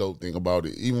always the dope thing about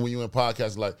it. Even when you in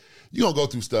podcasts, like you gonna go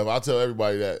through stuff. I tell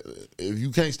everybody that if you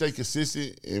can't stay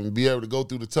consistent and be able to go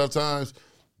through the tough times,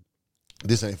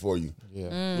 this ain't for you.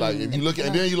 Yeah. Like if you look at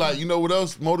and then you like, you know what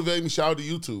else motivated me? Shout out to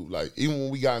YouTube. Like even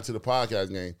when we got into the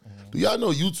podcast game, do y'all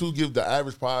know YouTube give the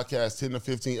average podcast 10 to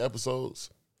 15 episodes?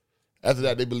 After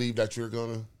that, they believe that you're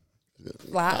gonna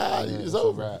it's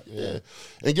over. Yeah.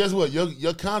 And guess what?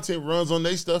 Your content runs on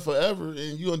their stuff forever,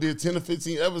 and you done did 10 to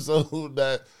 15 episodes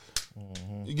that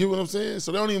you get what I'm saying?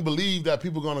 So they don't even believe that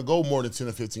people gonna go more than 10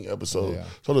 to 15 episodes. Yeah.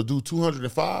 So they'll do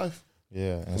 205.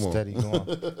 Yeah, and steady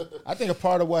going. I think a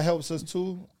part of what helps us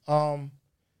too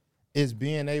is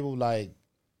being able to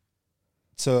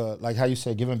how you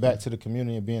said, giving back to the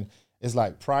community and it's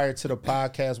like prior to the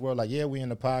podcast world, like we in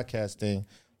the podcast thing,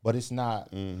 but it's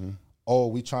not oh,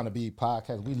 we trying to be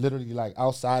podcast. We literally like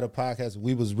outside of podcast,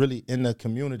 we was really in the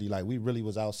community. Like we really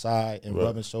was outside and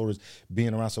rubbing shoulders,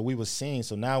 being around. So we was seeing.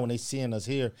 So now when they seeing us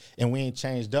here and we ain't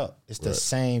changed up, it's the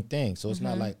same thing. So it's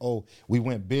not like, oh, we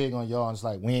went big on y'all and it's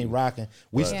like we ain't rocking.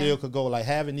 We still could go like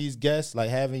having these guests, like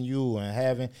having you and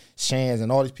having Shans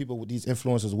and all these people with these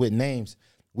influencers with names.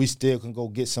 We still can go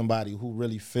get somebody who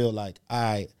really feel like,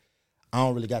 I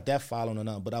don't really got that following or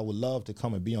nothing, but I would love to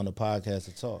come and be on the podcast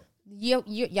to talk.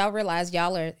 Y'all realize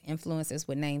y'all are influencers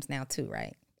with names now too,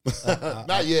 right?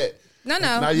 Not yet. No,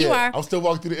 Not you yet. are. I'm still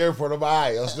walking through the airport. I'm all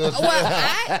right. I'm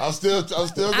still going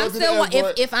to the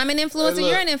airport. If I'm an influencer,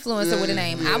 you're an influencer with a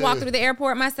name. I walk through the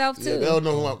airport myself too. Yeah, they don't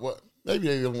know what. Maybe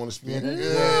they don't want to speak. It's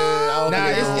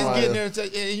getting there.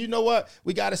 And you know what?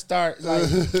 We got to start. Like,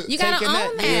 you got to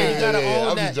own that. Yeah, you got to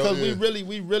own that because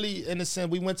we really, in a sense,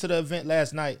 we went to the event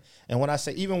last night, and when I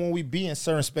say even when we be in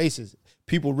certain spaces,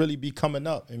 people really be coming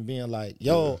up and being like,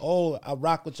 "Yo, oh, I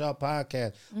rock with y'all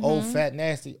podcast. Oh, Fat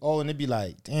Nasty. Oh," and it be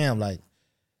like, "Damn, like."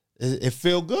 It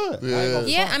feel good.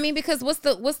 Yeah, I mean, because what's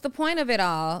the point of it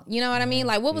all? You know what I mean?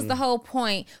 Like, what was the whole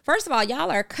point? First of all, y'all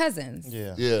are cousins.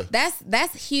 Yeah.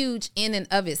 That's huge in and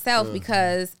of itself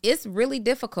because it's really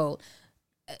difficult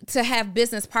to have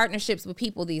business partnerships with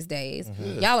people these days.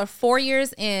 Y'all are 4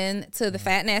 years in to the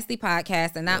Fat Nasty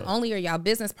podcast, and not only are y'all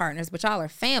business partners, but y'all are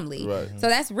family. Right. So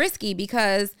that's risky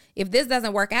because if this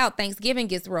doesn't work out, Thanksgiving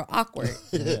gets real awkward.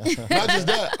 Not just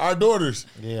that, our daughters.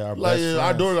 Yeah,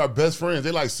 our daughters are best friends.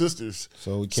 They like sisters.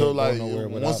 So we can't go nowhere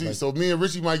without. So me and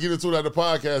Richie might get into it at the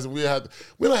podcast, and we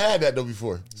don't had that though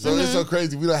before. So it's so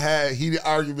crazy. We don't had heated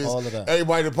arguments. All of that.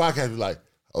 Everybody in the podcast be like,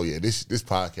 "Oh yeah, this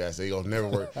podcast they gonna never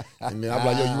work." And then I'm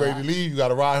like, "Yo, you ready to leave? You got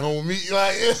to ride home with me?"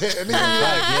 Like, and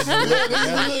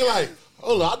niggas be like,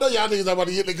 "Hold on, I know y'all niggas about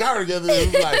to get in the car together."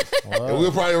 And we like, and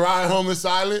we'll probably ride home in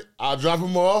silent. I'll drop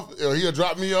him off, or he'll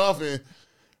drop me off, and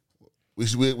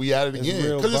we at it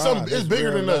again because it's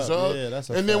bigger than us, y'all. Yeah, that's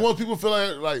a and fact. then once people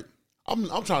feel like I'm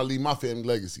trying to leave my family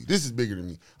legacy. This is bigger than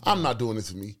me. I'm not doing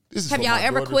this for me. This is Have for y'all my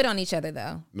ever daughter. quit on each other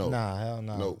though? No. Nah, hell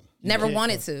no. No. Never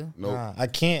wanted to. No. Nah, I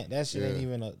can't. That shit ain't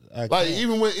even a. I Like can't.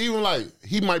 even like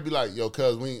he might be like, "Yo,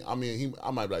 cuz I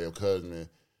might be like, "Yo, cuz, man,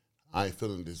 I ain't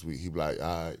feeling this week." He be like,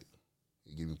 "All right."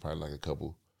 He give me probably like a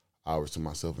couple hours to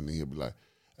myself, and then he'll be like,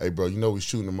 "Hey, bro, you know we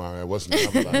shooting tomorrow. What's the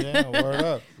number?" Like, Yeah, word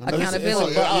up.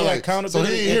 Accountability. Accountability. So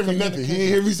he didn't hear me nothing. He didn't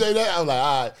hear me say that. I was like,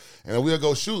 all right. And we'll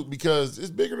go shoot because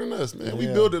it's bigger than us, man. We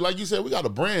build it. Like you said, we got a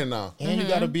brand now. And you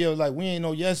gotta be able, like, we ain't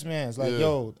no yes man. It's like,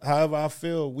 yo, however I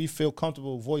feel, we feel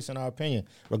comfortable voicing our opinion,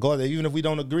 regardless, even if we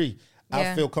don't agree.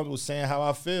 I feel comfortable saying how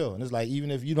I feel. And it's like,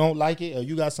 even if you don't like it or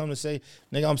you got something to say,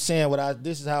 nigga, I'm saying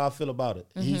this is how I feel about it.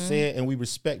 He said, and we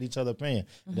respect each other's opinion.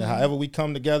 Then however we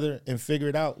come together and figure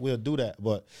it out, we'll do that.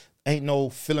 But ain't no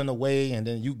feeling away and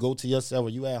then you go to yourself or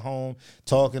you at home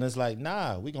talking. It's like,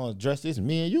 nah, we gonna address this,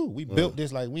 me and you. We built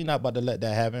this, like, we not about to let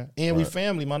that happen. And we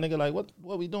family, my nigga, like,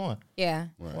 what we doing? Yeah.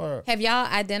 Word. Have y'all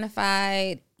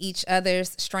identified each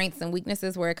other's strengths and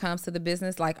weaknesses where it comes to the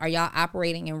business? Like, are y'all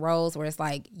operating in roles where it's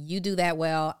like, you do that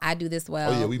well, I do this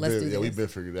well, Oh yeah, let's do this? we've been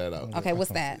figured that out. Okay,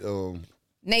 what's that?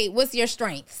 Nate, what's your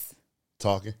strengths?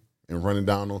 Talking and running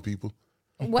down on people.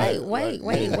 Wait.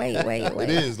 It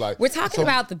is like We're talking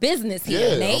about the business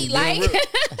here, Nate. I'm being Like,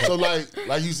 real. So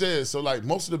like you said, so like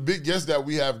most of the big guests that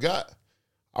we have got,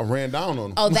 I ran down on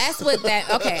them. oh, that's what that.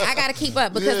 Okay, I got to keep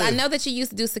up because I know that you used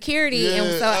to do security,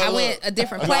 and so I went a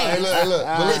different place. Hey, look.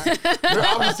 But listen,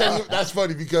 I'm just telling you, that's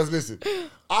funny because listen,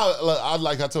 I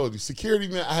like I told you, security,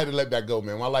 man. I had to let that go,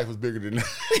 man. My life was bigger than that.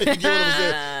 You get what I'm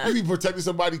saying? You be protecting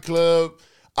somebody's club.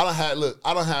 I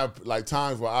don't have like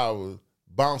times where I was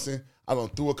bouncing. I done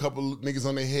threw a couple niggas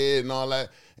on their head and all that,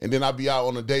 and then I be out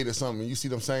on a date or something, and you see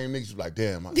them same niggas, you be like,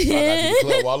 damn, I got to do the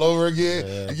club all over again.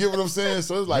 Yeah. You get what I'm saying?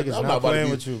 So it's like, Niggas I'm not not about playing to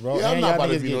be with you, bro. Yeah, I'm And not y'all about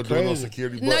to niggas be get doing no crazy.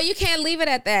 security. No, you can't leave it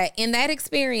at that. In that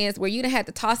experience where you done had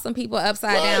to toss some people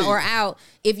upside down or out,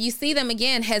 if you see them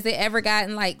again, has it ever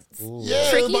gotten like Yeah,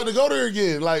 tricky? I'm about to go there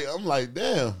again. Like, I'm like,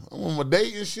 damn, I'm on my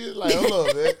date and shit. Like, hold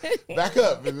up, man. Back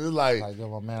up. And it's like, Like, yo,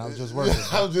 my man, I was just working.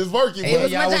 I was just working. It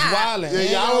was but my y'all was job. wilding.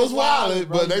 yeah, I was wilding.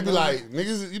 bro. But they be like,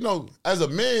 niggas, you know, as a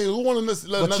man, who want to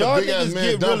let But y'all another big ass niggas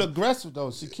man get dump? real aggressive though.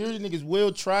 Security niggas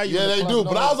will try you. Yeah, in the they club, do.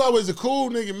 But no. I was always a cool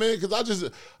nigga, man, because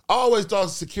I always thought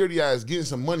security as getting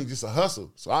some money, just a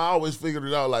hustle. So I always figured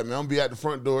it out, like, man, I'm gonna be at the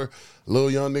front door.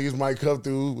 Little young niggas might come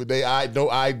through with no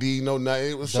ID, no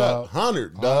nothing. What's up?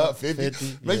 100, dog,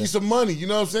 50. Make you some money, you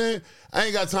know what I'm saying? I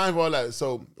ain't got time for all that.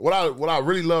 So what I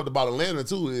really loved about Atlanta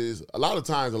too is a lot of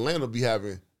times Atlanta be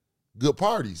having good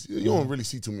parties. You don't really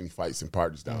see too many fights and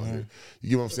parties down here. You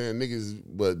get what I'm saying? Niggas,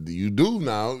 but you do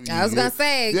now. I was going to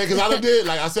say. Yeah, because I done did,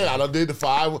 like I said, I done did the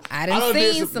 5. I done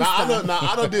seen some stuff.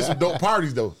 I done did some dope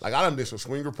parties, though. Like, I done did some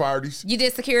swinger parties. You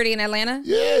did security in Atlanta?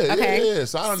 Yeah, okay. yeah.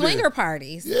 So I done swinger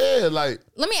parties. Yeah, like.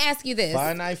 Let me ask you this.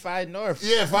 595 North.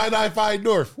 Yeah, 595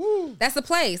 North. Woo. That's a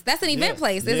place. That's an event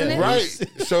place, isn't it? Right.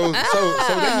 So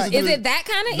is it that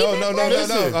kind of event place?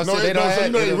 No.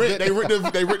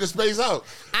 They rent the space out.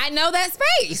 I know that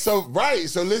space. So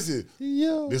listen.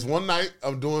 This one night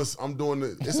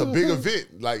it's a big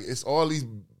event. Like, it's all these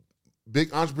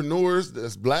big entrepreneurs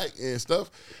that's black and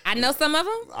stuff. I know some of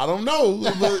them. I don't know.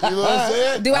 But, you know what I'm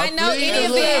saying? Do I know any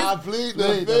of this? I plead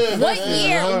the fifth. What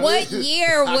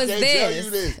year was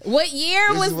this? What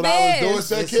year was what this? I was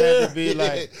doing This had to be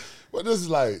like what this is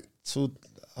like?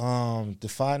 The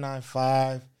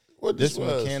 595. What this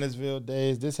was? Mechanicsville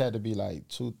days. This had to be like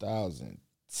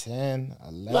 2010,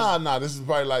 11. Nah. This is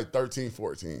probably like 13,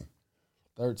 14.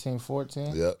 13,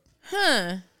 14? Yep.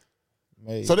 Huh.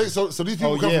 Maybe. So these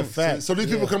people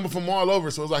people coming from all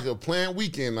over. So it's like a planned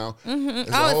weekend now.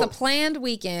 Mm-hmm. It's a planned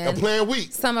weekend. A planned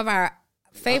week. Some of our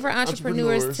favorite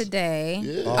entrepreneurs today.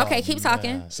 Yeah. Okay, keep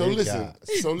talking. So listen.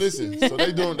 So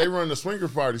they run the swinger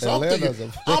party. So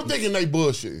I'm thinking they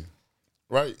bullshit.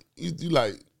 Right? You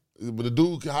like, but the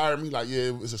dude can hire me like,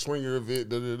 yeah, it's a swinger event.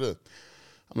 Da, da, da.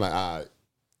 I'm like, all right.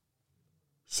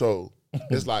 So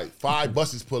it's like 5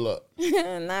 buses pull up.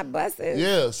 Not buses.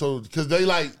 Yeah, so because they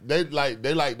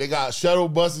got shuttle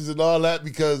buses and all that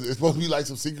because it's supposed to be like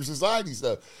some secret society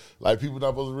stuff. Like, people not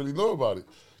supposed to really know about it.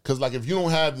 Because like if you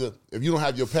don't have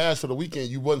your pass for the weekend,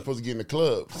 you wasn't supposed to get in the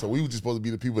club. So we were just supposed to be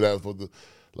the people that were supposed to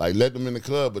like let them in the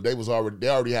club, but they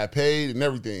already had paid and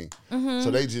everything.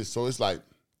 Mm-hmm. So it's like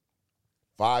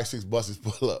 5-6 buses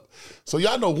pull up. So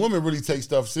y'all know women really take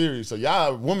stuff serious. So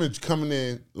y'all women coming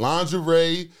in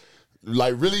lingerie,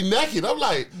 like really naked. I'm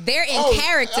like, they're in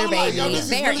character, baby.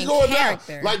 They're in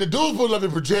character. Down. Like the dudes pulling up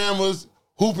in pajamas,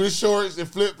 hooping shorts and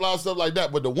flip flops, stuff like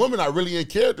that. But the women are really in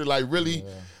character, like really. Yeah.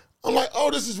 I'm like, oh,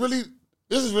 this is really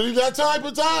that type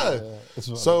of time. Yeah,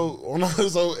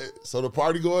 so the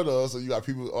party going on. So you got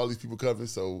all these people coming.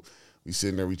 So we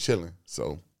sitting there, we chilling.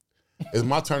 So it's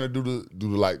my turn to do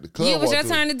the club. It was your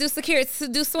turn to do security, to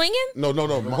do swinging? No.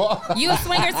 You a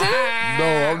swinger too?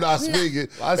 No, I'm not swinging.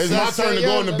 It's my turn to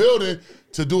go in the building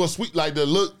to do a sweep, like to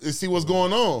look and see what's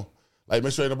going on. Like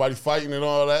make sure ain't nobody fighting and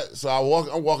all that. So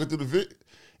I'm walking through the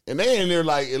and they in there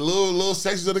like in little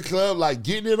sections of the club, like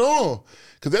getting it on.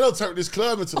 Cause they don't turn this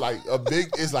club into like a big.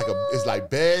 It's like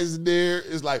beds in there.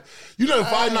 It's like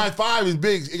 595 is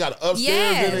big. It got an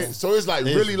upstairs in it, so it's like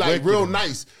really like real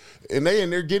nice. And they in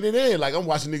there getting it in. Like I'm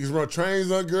watching niggas run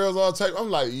trains on girls all type. I'm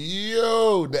like,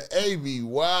 yo, the AB,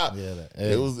 wow. Yeah,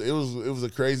 it was a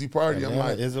crazy party. Atlanta I'm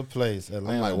like, is a place.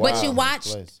 Atlanta. I'm like, wow. But you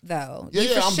watched though.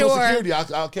 Yeah, I'm doing security.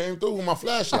 I came through with my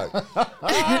flashlight.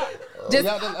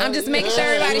 I'm just making sure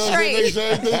everybody's straight. Make sure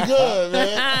everything's good,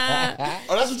 man.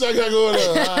 Oh, that's what y'all got going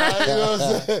on. Right, you know what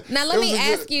I'm saying? Now, let me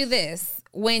ask you this.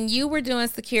 When you were doing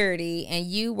security and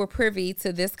you were privy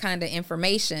to this kind of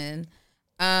information,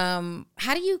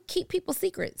 how do you keep people's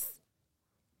secrets?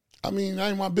 I mean, that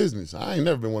ain't my business. I ain't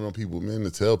never been one of them people, man,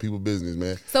 to tell people business,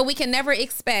 man. So we can never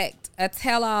expect a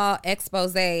tell-all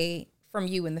expose from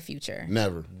you in the future?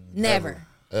 Never.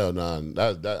 Hell no.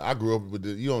 I grew up with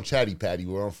you on Chatty Patty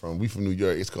where I'm from. We from New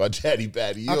York. It's called Chatty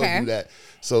Patty. You don't do that.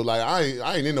 So like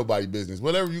I ain't in nobody's business.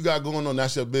 Whatever you got going on,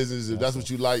 that's your business. If that's what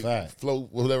you like,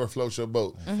 whatever floats your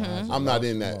boat. Mm-hmm. I'm not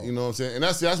in that. You know what I'm saying? And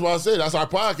that's why I say that's our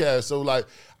podcast. So like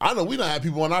I know we don't have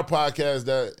people on our podcast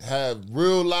that have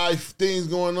real life things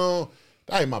going on.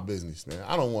 That ain't my business, man.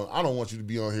 I don't want you to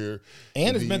be on here.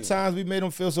 And it's been times we made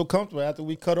them feel so comfortable after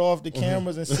we cut off the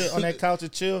cameras and sit on that couch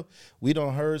and chill. We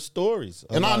done heard stories,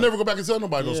 and I'll never go back and tell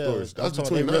nobody those stories. That's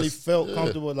between us. They really felt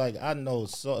comfortable. Like I know,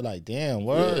 so like damn,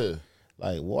 word. Yeah.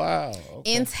 Like wow,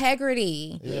 okay.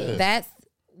 Integrity. Yeah. That's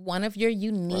one of your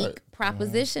unique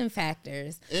proposition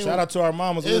factors. And shout out to our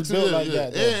mamas who built like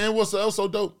that. And what's also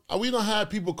dope? We don't have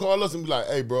people call us and be like,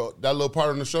 "Hey, bro, that little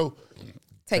part on the show."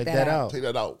 Take that out. Take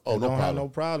that out. Oh, no problem. Have no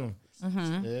problem.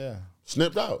 Mm-hmm. Yeah.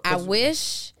 Snipped out. I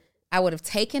wish I would have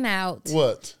taken out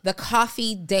what? The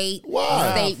coffee date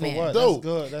statement. What? That's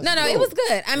good. That's no, it was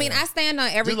good. I mean, I stand on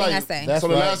everything I say. So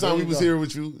the last time we was here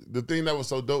with you, the thing that was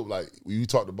so dope, like you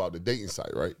talked about the dating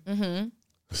site, right? Mm-hmm.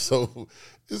 So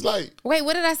it's like, wait,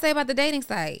 what did I say about the dating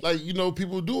site? Like,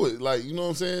 people do it. Like, you know what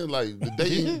I'm saying? Like the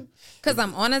dating. Because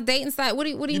I'm on a dating site. What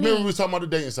do you mean? Remember we was talking about the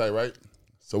dating site, right?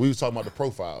 So we was talking about the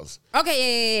profiles.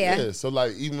 Okay, yeah. Yeah, so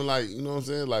like even like, you know what I'm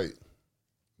saying? Like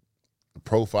the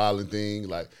profiling thing,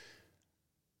 like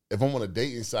if I'm on a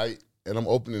dating site and I'm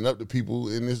opening up to people,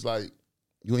 and it's like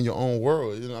you in your own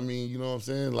world. You know what I mean? You know what I'm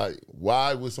saying? Like,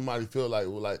 why would somebody feel like,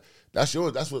 well, like that's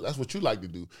what you like to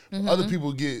do? Other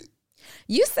people get.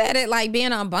 You said it like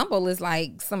being on Bumble is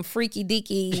like some freaky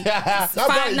deaky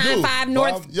 595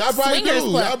 North Y'all probably Swingers do.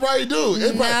 Club. Y'all probably do.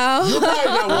 No. You're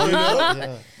probably not one of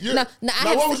them. No,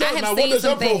 What does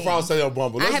your profile say on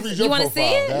Bumble? Let's read your you want to see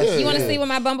it? Yeah, you want to see what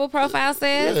my Bumble profile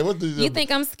says? Yeah, what does you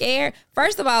think I'm scared?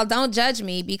 First of all, don't judge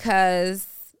me because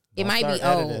it might be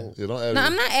old. Yeah, don't edit No,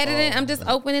 I'm not editing. I'm just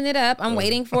opening it up. I'm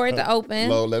waiting for it to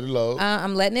open. Let it load.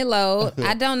 I'm letting it load.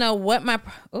 I don't know what my.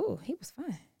 Oh, he was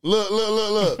fine.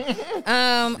 Look.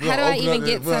 How do I even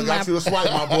get to my? Got you a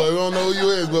swipe, my boy. We don't know who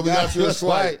you is, but we got you a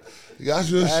swipe. We got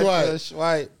you a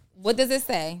swipe. What does it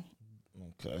say?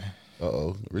 Okay.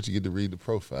 Richie get to read the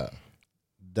profile.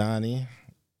 Donnie.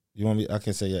 You want me? I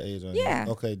can say your age on Yeah.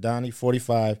 you. Okay, Donnie,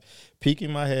 45,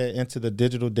 peeking my head into the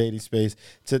digital dating space.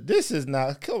 This is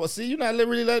not. Come on, see, you're not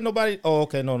really letting nobody. Oh,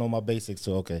 okay, no, my basics.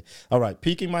 So okay, all right,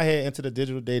 peeking my head into the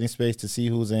digital dating space to see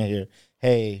who's in here.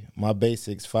 Hey, my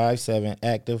basics: 5'7",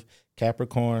 active,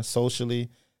 Capricorn, socially.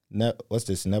 What's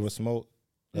this? Never smoke.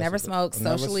 Never smoked.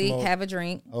 Socially, have a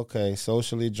drink. Okay,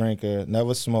 socially drinker,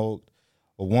 never smoked.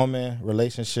 A woman,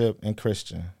 relationship, and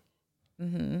Christian.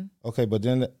 Okay, but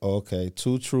then,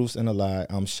 two truths and a lie.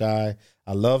 I'm shy.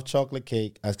 I love chocolate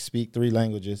cake. I speak 3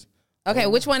 languages. Okay,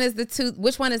 which one is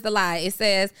the lie? It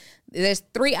says there's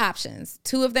 3 options.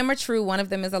 2 of them are true. 1 of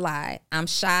them is a lie. I'm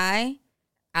shy.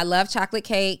 I love chocolate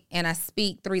cake, and I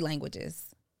speak 3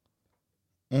 languages.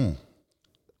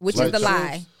 Which is the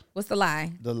lie? What's the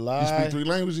lie? The lie. You speak 3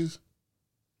 languages?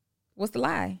 What's the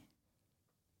lie?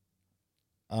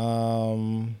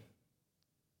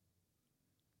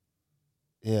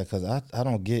 Yeah, because I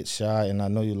don't get shy, and I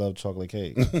know you love chocolate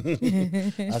cake. I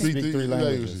speak 3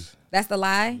 languages. That's the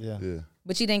lie? Yeah.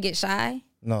 But you didn't get shy?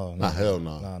 No. Hell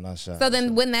no. No, not shy. So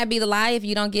then wouldn't that be the lie if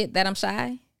you don't get that I'm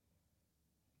shy?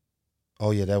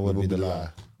 Oh, yeah, that would be the lie.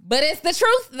 But it's the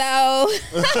truth, though.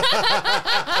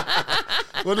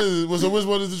 What is it? So which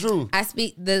one is the truth? I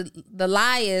speak the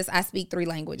lie is I speak 3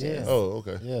 languages. Yeah. Oh,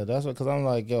 okay. Yeah, that's what, because I'm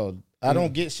like, yo, I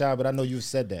don't get shy, but I know you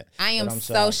said that. I am I'm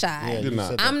so shy. Yeah, You're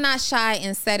not. I'm not shy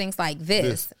in settings like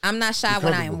this. I'm not shy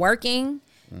when I am working,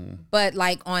 but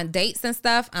like on dates and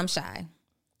stuff, I'm shy.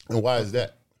 And why is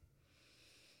that?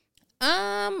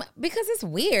 Because it's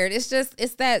weird. It's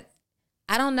that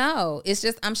I don't know. It's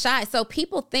just I'm shy. So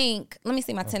people think. Let me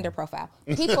see my Tinder profile.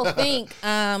 People think.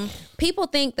 People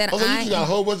think that So you got a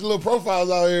whole bunch of little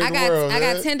profiles out here in the world. I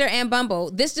got Tinder and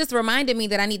Bumble. This just reminded me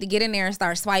that I need to get in there and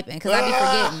start swiping because I be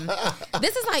forgetting.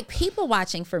 This is like people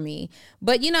watching for me.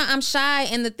 But I'm shy,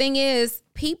 and the thing is,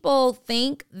 people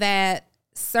think that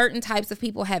certain types of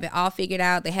people have it all figured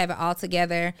out. They have it all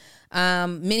together.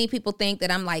 Many people think that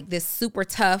I'm like this super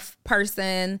tough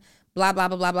person. Blah, blah,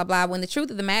 blah, blah, blah, blah. When the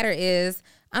truth of the matter is,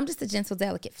 I'm just a gentle,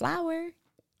 delicate flower.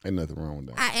 Ain't nothing wrong with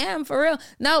that. I am, for real.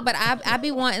 No, but I be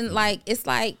wanting, like, it's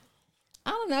like,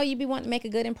 I don't know, you be wanting to make a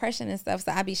good impression and stuff,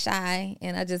 so I be shy,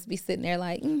 and I just be sitting there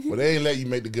like, Well, they ain't let you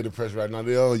make the good impression right now.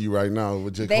 They on you right now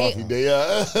with your coffee. They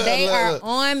are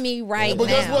on me right now. But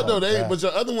guess what, though? But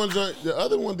your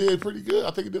other one did pretty good.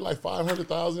 I think it did like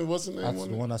 500,000. What's the name? That's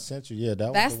the one I sent you. Yeah,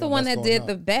 that's the one that did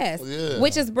the best,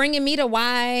 which is bringing me to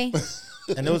why...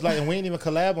 And it was like, and we didn't even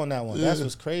collab on that one. That's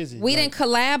what's crazy. We didn't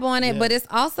collab on it, but it's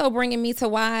also bringing me to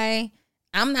why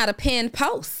I'm not a pinned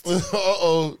post.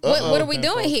 What are we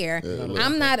doing here?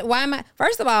 I'm not. Why am I?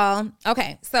 First of all,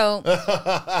 okay. So,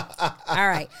 all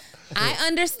right. I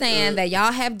understand that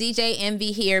y'all have DJ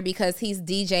Envy here because he's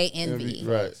DJ Envy.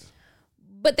 Right.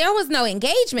 But there was no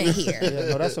engagement here. Yeah,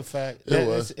 no, that's a fact. It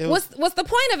was. What's the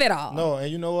point of it all? No, and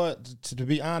you know what? To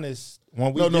be honest,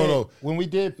 when we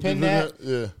did pin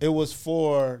that, it was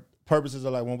for purposes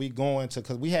of like when we go into,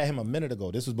 because we had him a minute ago.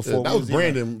 This was before that was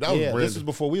Brandon. This was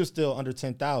before we were still under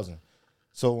 10,000.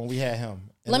 So when we had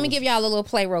him, let me give y'all a little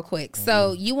play real quick.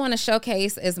 So you want to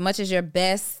showcase as much as your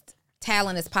best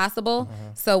talent as possible.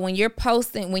 So when you're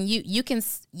posting, when you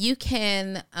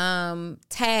can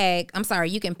tag, I'm sorry,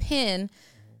 you can pin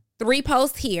 3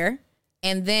 posts here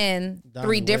and then Donnie,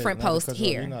 3 different posts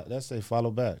here. Let's say follow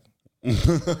back.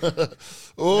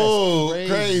 Oh,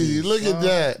 crazy. Look at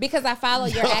that. Because I follow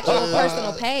your actual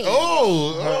personal page.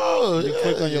 You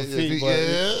click on your feed,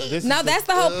 but no, that's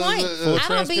the whole point. Full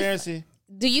transparency.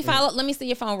 Do you follow? Let me see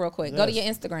your phone real quick. Go to your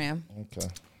Instagram. Okay.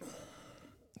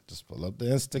 Just pull up the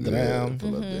Instagram.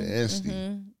 Pull up the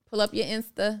Insta. Pull up your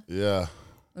Insta. Yeah.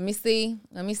 Let me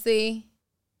see.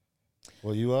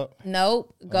 Well, you up?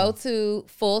 Nope. Go to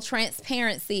full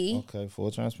transparency. Okay, full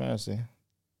transparency.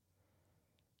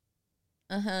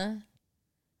 Let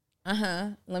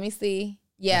me see.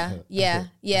 Yeah.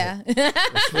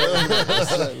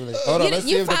 Hold on, let's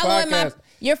see if the podcast.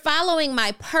 You're following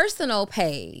my personal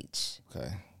page.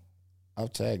 Okay.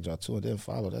 I've tagged y'all too and didn't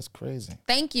follow. That's crazy.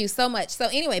 Thank you so much. So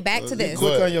anyway, back to this.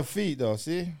 Click on your feed though.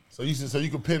 See. So you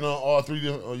can pin on all three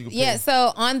of them, or you can pin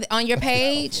So on your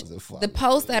page, the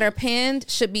posts that are pinned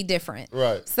should be different.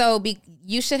 Right. So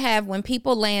you should have when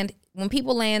people land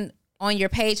on your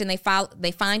page and they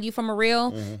find you from a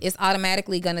reel, it's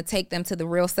automatically going to take them to the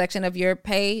reel section of your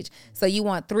page. So you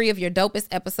want 3 of your dopest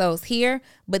episodes here,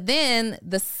 but then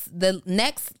the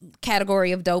next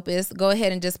category of dopest, go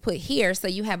ahead and just put here so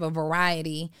you have a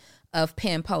variety of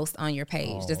pin posts on your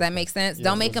page. Does that make sense? Yeah,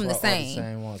 don't make them the same.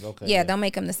 Same ones. Okay. Yeah, don't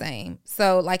make them the same.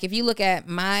 So like if you look at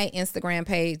my Instagram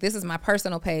page, this is my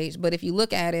personal page, but if you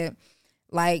look at it,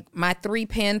 like my 3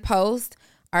 pin posts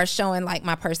are showing like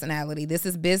my personality. This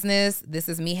is business. This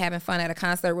is me having fun at a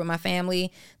concert with my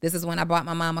family. This is when I bought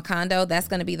my mom a condo. That's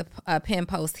going to be the pin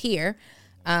post here.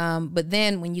 But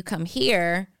then when you come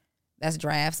here, that's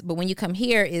drafts. But when you come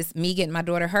here, is me getting my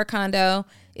daughter her condo.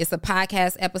 It's a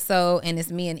podcast episode, and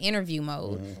it's me in interview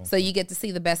mode. Mm-hmm. So you get to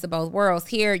see the best of both worlds.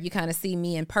 Here, you kind of see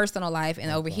me in personal life, and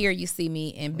over here, you see me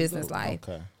in business life.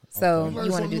 Okay. So you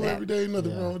want to do that every day?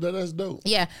 Nothing wrong with that. That's dope.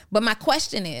 Yeah, but my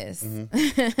question is,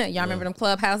 y'all remember them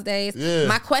Clubhouse days? Yeah.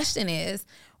 My question is,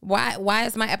 why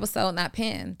is my episode not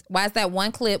pinned? Why is that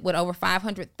one clip with over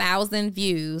 500,000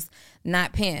 views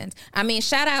not pinned? I mean,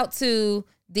 shout out to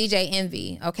DJ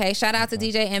Envy. Okay, shout out to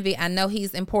DJ Envy. I know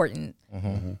he's important.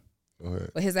 Mm-hmm.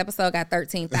 But his episode got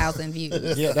 13,000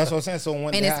 views. Yeah, that's what I'm saying. So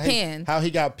when and it's pinned. How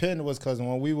he got pinned was because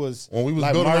when we was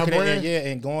like building our brand,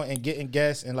 and going and getting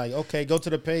guests and like, okay, go to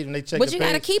the page and they check. But the you page,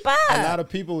 gotta keep up. A lot of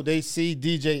people they see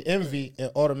DJ Envy and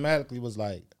automatically was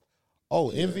like, oh,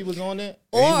 Envy was on it.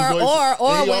 Or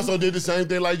he also did the same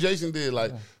thing like Jason did.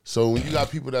 Like, so when you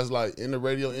got people that's like in the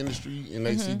radio industry and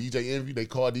they see DJ Envy, they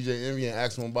call DJ Envy and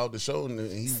ask him about the show.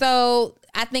 So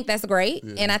I think that's great,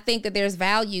 and I think that there's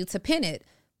value to pin it.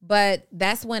 But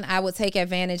that's when I would take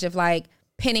advantage of like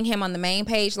pinning him on the main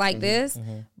page like this,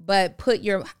 but put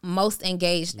your most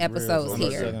engaged episodes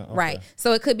here. Okay. Right.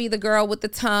 So it could be the girl with the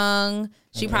tongue.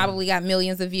 She probably got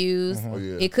millions of views.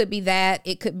 It could be that.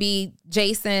 It could be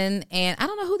Jason. And I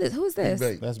don't know who is this?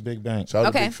 Big That's Big Bang. Shout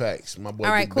out to Big Facts. My boy.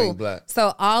 All right, Big Bang Black.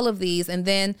 So all of these, and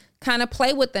then kind of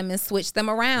play with them and switch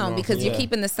them around because you're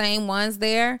keeping the same ones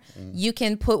there. You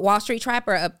can put Wall Street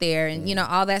Trapper up there and, you know,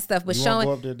 all that stuff. But you showing.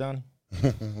 Go up there, Donnie?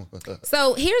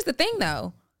 So here's the thing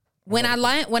though. When I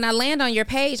land on your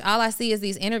page, all I see is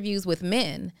these interviews with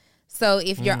men. So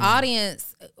if your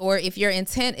audience or if your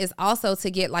intent is also to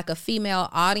get like a female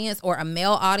audience or a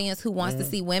male audience who wants to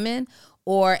see women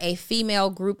or a female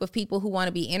group of people who want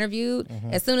to be interviewed,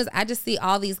 as soon as I just see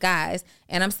all these guys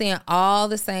and I'm seeing all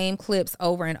the same clips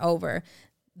over and over.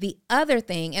 The other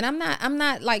thing, and I'm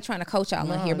not like trying to coach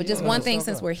y'all in here, but just one thing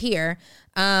since we're here,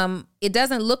 it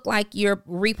doesn't look like you're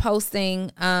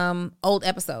reposting old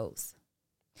episodes.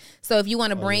 So if you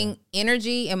want to bring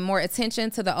energy and more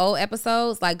attention to the old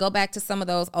episodes, like go back to some of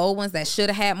those old ones that should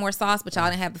have had more sauce, but y'all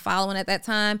didn't have the following at that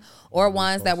time, or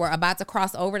ones that were about to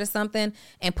cross over to something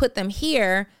and put them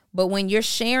here. But when you're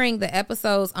sharing the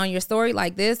episodes on your story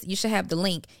like this, you should have the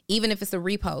link. Even if it's a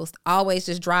repost, always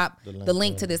just drop the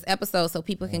link to this episode so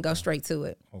people can go straight to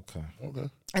it. Okay.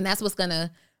 And that's what's going to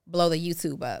blow the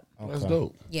YouTube up. Okay. That's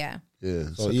dope. Yeah.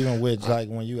 So even with like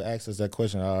when you ask us that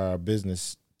question, our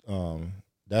business,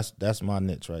 that's my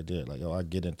niche right there. Like, I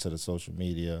get into the social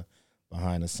media,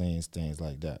 behind the scenes, things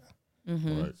like that.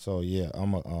 Right. So yeah,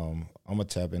 I'm a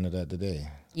tap into that today.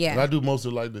 Yeah, and I do most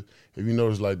of like if you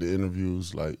notice like the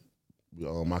interviews, like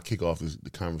my kickoff is the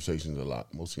conversations a lot,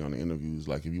 mostly on the interviews.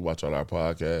 Like if you watch all our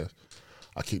podcasts,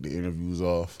 I kick the interviews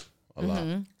off a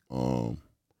lot.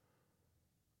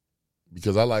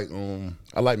 Because I like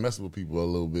messing with people a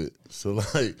little bit. So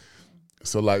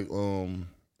like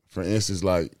for instance,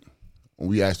 like when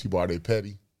we ask people are they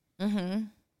petty, and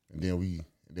then we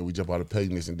jump out of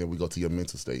pettiness and then we go to your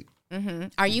mental state.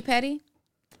 Are you petty?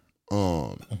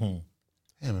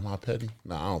 Damn, am I petty?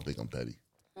 Nah, I don't think I'm petty.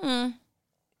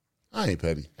 I ain't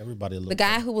petty. Everybody. The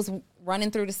guy who was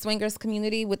running through the swingers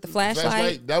community with the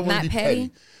flashlight. That wouldn't be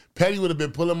petty. Petty would have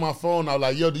been pulling my phone out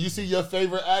like, yo, do you see your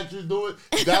favorite actress do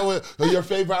it? That would, or your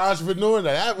favorite entrepreneur?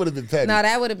 That would have been petty. No,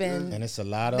 that would have been. And it's a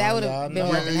lot of that would have been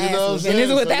working you know what I'm saying? This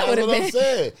is what that would have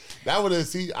been. That would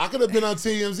have I could have been on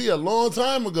TMZ a long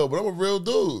time ago, but I'm a real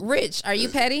dude. Rich, are you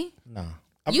petty? No.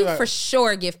 You for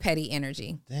sure give petty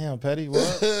energy. Damn, petty.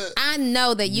 What? I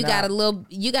know that you got a little.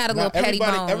 You got a little petty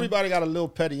bone. Everybody got a little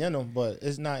petty in them, but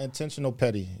it's not intentional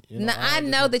petty. You know, now, I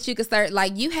know that you could start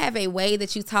like you have a way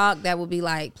that you talk that would be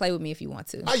like, play with me if you want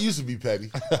to. I used to be petty.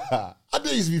 I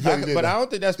did used to be petty, but I don't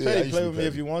think that's petty. Play with me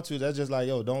if you want to. That's just like,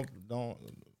 yo, don't.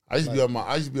 I used to be on my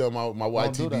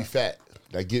YTB fat.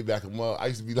 That get back him up. I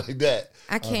used to be like that.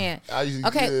 I can't.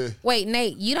 Wait,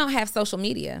 Nate, you don't have social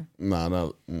media.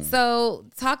 No. So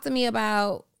talk to me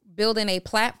about building a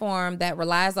platform that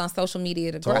relies on social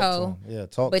media to grow.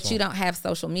 But you don't have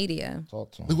social media.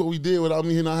 Talk to him. Look what we did without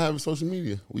me not having social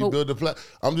media. We built a platform.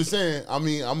 I'm just saying, I'm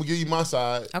going to give you my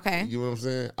side. Okay. You know what I'm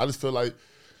saying? I just feel like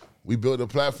we built a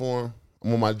platform.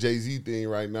 I'm on my Jay-Z thing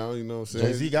right now. You know what I'm saying?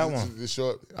 Jay-Z got one. It's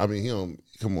short. I mean, he don't,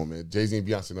 come on, man. Jay-Z and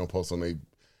Beyonce don't post on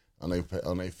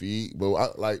their feed. But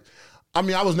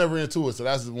I was never into it, so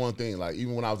that's the one thing. Like,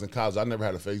 even when I was in college, I never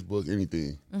had a Facebook,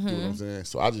 anything. You know what I'm saying?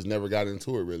 So I just never got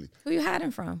into it, really. Who you hiding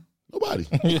from? Nobody.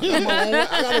 I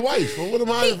got a wife. Well, what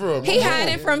am I hiding from? He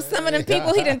hiding from some of them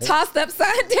people he done tossed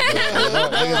upside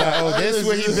down. This is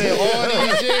where he been all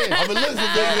these years. I've been listening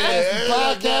to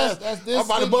that podcast. I'm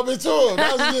about to bump into him.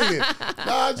 That was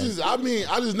nigga.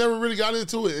 I just never really got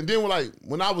into it. And then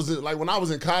when I was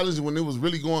in college and when it was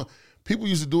really going, people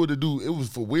used to do it was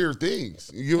for weird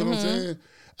things. You get what I'm saying?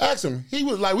 Ask him. We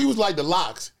was like the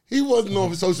Locks. He wasn't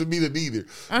on social media neither.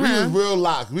 We was real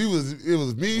Locks. It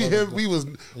was me, him. We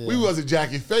wasn't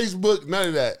jacking Facebook, none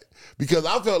of that. Because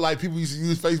I felt like people used to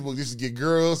use Facebook just to get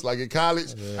girls, like in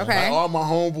college. Yeah. Okay. Like all my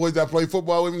homeboys that play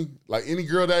football with me, like any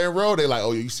girl that enrolled, they like,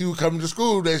 oh, you see who coming to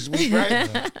school this week, right?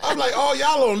 I'm like, oh,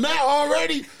 y'all on that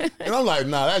already? And I'm like,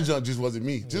 nah, that junk just wasn't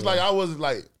me. Just like I wasn't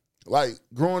like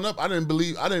growing up, I didn't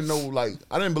believe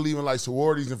in like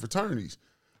sororities and fraternities.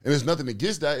 And there's nothing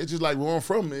against that. It's just like where I'm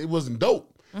from, it wasn't dope.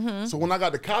 So when I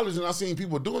got to college and I seen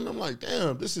people doing it, I'm like,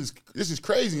 damn, this is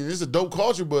crazy. And it's a dope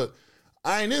culture, but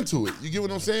I ain't into it. You get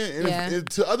what I'm saying? And if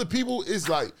to other people, it's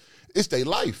like, it's their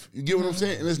life. You get what I'm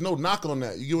saying? And there's no knock on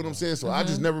that. You get what I'm saying? So I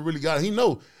just never really got it. He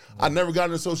know I never got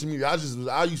into social media. I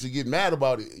used to get mad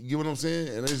about it. You get what I'm saying?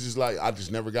 And it's just like, I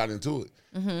just never got into it.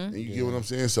 And you get what I'm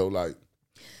saying? So like.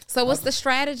 So what's the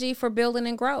strategy for building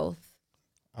and growth?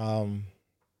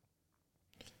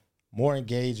 More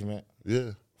engagement.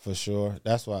 Yeah. For sure.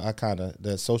 That's why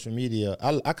the social media,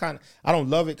 I don't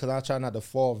love it because I try not to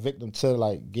fall victim to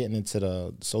like getting into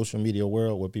the social media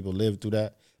world where people live through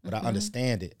that. But I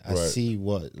understand it. I see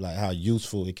how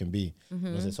useful it can be. You know what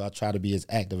I'm saying? So I try to be as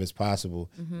active as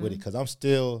possible with it because I'm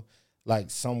still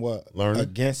like somewhat learning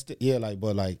against it. Yeah,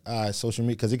 social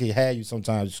media, because it can have you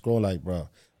sometimes you scroll like, bro,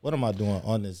 what am I doing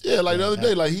on this? Yeah, like the other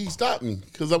day, like he stopped me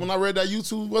because when I read that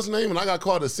YouTube, what's the name, and I got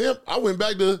called a simp, I went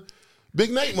back to Big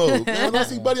Nate mode. Man, when I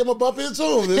see Buddy, I'm going to bump into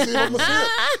him and see if I'm a simp.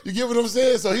 You get what I'm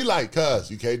saying? So he like,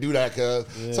 cuz, you can't do that, cuz.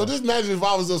 Yeah. So just imagine if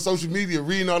I was on social media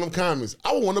reading all them comments.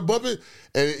 I would want to bump it.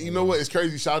 And you know what? It's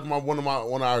crazy. Shout out to one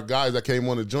of our guys that came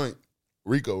on the joint,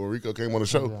 Rico. When Rico came on the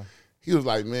show, he was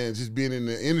like, man, just being in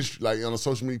the industry, like on a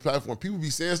social media platform, people be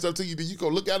saying stuff to you that you go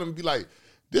look at them and be like,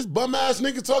 this bum ass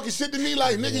nigga talking shit to me,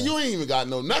 like nigga, you ain't even got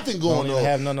nothing going on.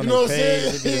 Have none on you know what I'm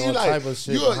page, saying? You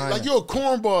like, you're a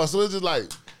cornball. So it's just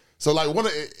like,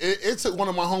 it took one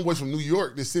of my homeboys from New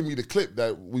York to send me the clip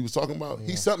that we was talking about. Yeah.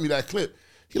 He sent me that clip.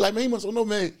 He like, man, he must have known,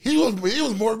 man. He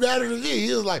was more better than me.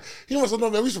 He was like, he must have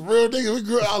known, man. We some real niggas. We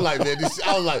grew up. I was like, man,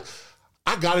 I was like,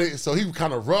 I got it. So he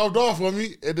kind of rubbed off on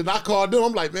me, and then I called him.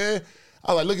 I'm like, man.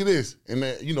 I was like, look at this. And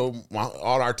then, you know,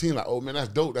 all our team like, oh, man, that's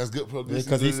dope. That's good.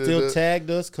 Because he still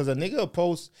tagged us. Because a nigga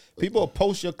will people will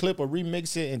post your clip or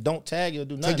remix it and don't tag you or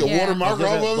do nothing. Take your watermark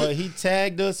off of it. But he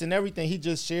tagged us and everything. He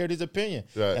just shared his opinion.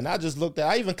 Right. And I just looked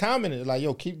I even commented, like,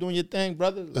 yo, keep doing your thing,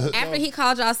 brother. Like, after he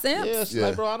called y'all simps?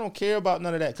 Like, bro, I don't care about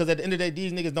none of that. Because at the end of the day,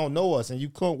 these niggas don't know us. And you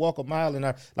couldn't walk a mile in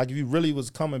our, like, if you really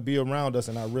was come and be around us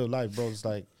in our real life, bro, it's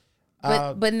like.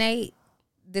 But Nate,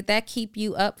 did that keep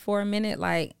you up for a minute?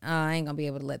 Like, I ain't gonna be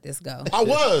able to let this go. I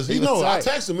was. I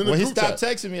texted him in the group chat. When he stopped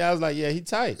texting me, I was like, yeah, he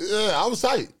tight. Yeah, I was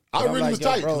tight. I really was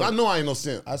tight because I know I ain't no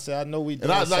simp. I said, I know we.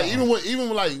 And I was like, even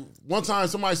when like one time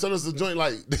somebody sent us a joint,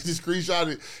 like they just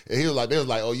screenshotted it, and they was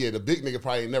like, oh yeah, the big nigga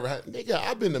probably ain't never had. Nigga,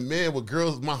 I've been the man with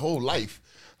girls my whole life.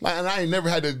 Like, and I ain't never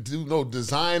had to do no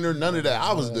designer, none of that.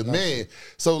 I was the man.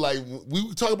 So, like,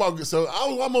 we talk about, so I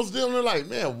was almost dealing with, like,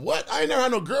 man, what? I ain't never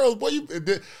had no girls. Boy,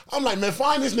 I'm like, man,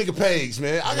 find this nigga page,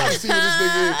 man. I got to see what this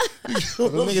nigga is. You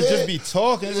know the niggas just be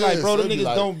talking. It's like, bro, the niggas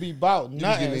like, don't be about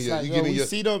nothing. It's like, we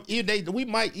see them, we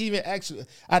might even actually,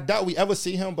 I doubt we ever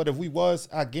see him, but if we was,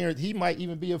 I guarantee he might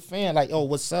even be a fan. Like, oh,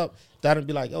 what's up? That'd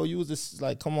be like, oh, you was just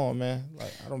like, come on, man.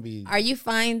 Like, I don't be. Are you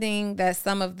finding that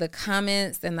some of the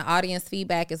comments and the audience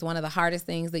feedback like is one of the hardest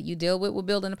things that you deal with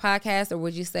building a podcast, or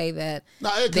would you say that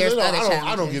there's other challenges?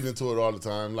 I don't get into it all the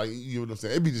time. Like, you know what I'm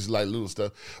saying? It'd be just like little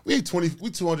stuff. We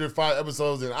 205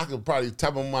 episodes, and I could probably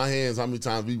tap on my hands how many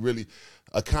times we really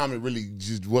a comment really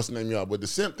just what's the name y'all. But the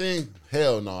simp thing,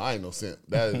 hell no, I ain't no simp.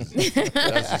 That's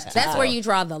just that's where you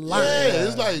draw the line. Yeah,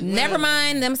 it's like, never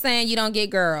mind them saying you don't get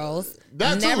girls.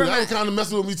 That too, that kind of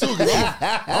messing with me too. Cause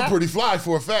I'm pretty fly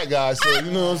for a fat guy, so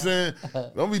you know what I'm saying.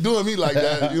 Don't be doing me like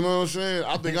that. You know what I'm saying.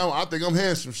 I think I'm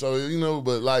handsome, so you know.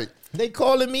 But like they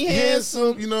calling me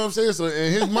handsome. You know what I'm saying. So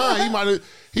in his mind,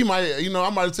 he might, you know, I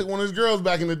might have took one of his girls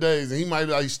back in the days, and he might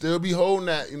like still be holding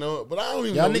that, you know. But I don't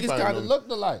even. Y'all know. niggas kind of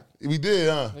looked alike. We did,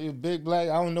 huh? He was big black.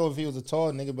 I don't know if he was a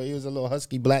tall nigga, but he was a little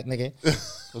husky black nigga.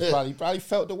 He probably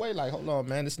felt the way like, hold on,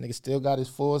 man, this nigga still got his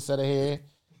full set of hair.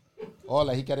 All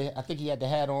that I think he had the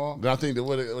hat on. I think that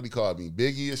what he called me,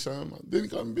 Biggie or something. Didn't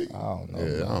he call me Biggie? I don't know. Yeah,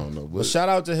 man. I don't know. But shout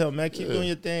out to him, man. Keep doing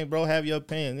your thing, bro. Have your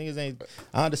opinion. Niggas ain't.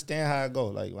 I understand how it go.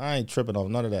 Like I ain't tripping off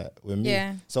none of that with me.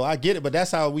 Yeah. So I get it, but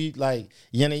that's how we like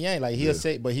yin and yang. Like he'll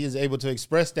say, but he is able to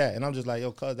express that, and I'm just like,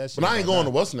 yo, cuz that shit. But I ain't going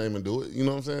to what's the name and do it. You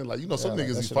know what I'm saying? Like you know, some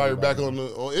niggas is fired back on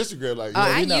Instagram. Like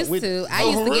I used to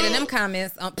get in them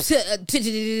comments.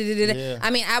 I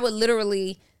mean, I would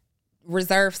literally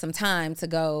reserve some time to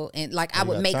go and like I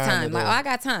would make time. Like, I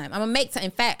got time. I'm gonna make time.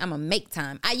 In fact, I'm gonna make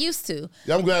time. I used to.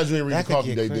 Yeah, I'm glad you didn't read the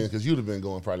coffee date then, because you'd have been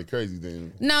going probably crazy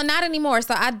then. No, not anymore.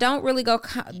 So I don't really go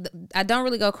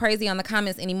crazy on the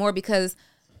comments anymore because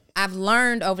I've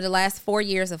learned over the last 4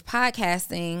 years of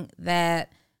podcasting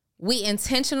that we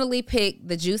intentionally pick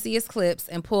the juiciest clips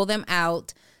and pull them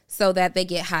out so that they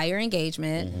get higher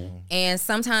engagement. Mm-hmm. And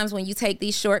sometimes when you take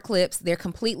these short clips, they're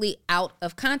completely out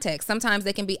of context. Sometimes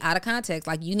they can be out of context.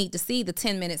 Like you need to see the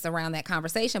 10 minutes around that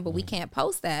conversation, but we can't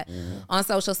post that on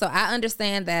social. So I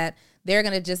understand that there are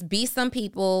going to just be some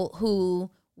people who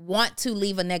want to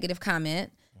leave a negative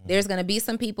comment. There's going to be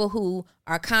some people who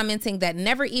are commenting that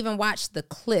never even watched the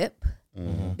clip.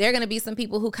 Mm-hmm. There are going to be some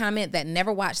people who comment that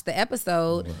never watched the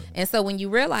episode. Mm-hmm. And so when you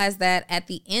realize that at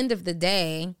the end of the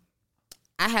day,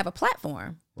 I have a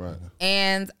platform, right?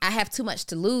 And I have too much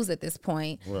to lose at this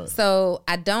point. Right. So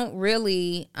I don't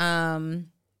really,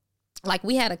 like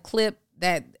we had a clip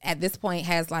that at this point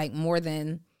has like more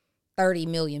than 30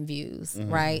 million views,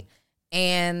 right?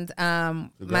 And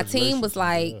my team was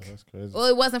like, well,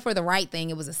 it wasn't for the right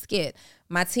thing. It was a skit.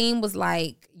 My team was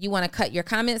like, you want to cut your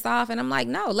comments off? And I'm like,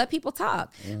 no, let people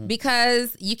talk.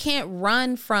 Because you can't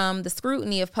run from the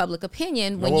scrutiny of public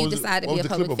opinion when you decide to be a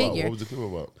public figure. What was the clip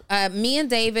about? Me and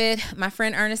David, my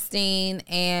friend Ernestine,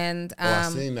 and I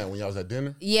seen that when y'all was at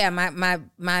dinner. Yeah,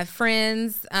 my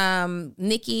friends,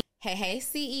 Nikki. Hey,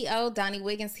 CEO Donnie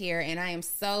Wiggins here, and I am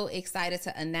so excited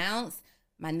to announce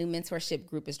my new mentorship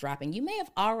group is dropping. You may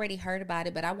have already heard about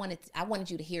it, but I wanted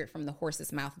you to hear it from the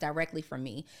horse's mouth directly from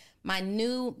me. My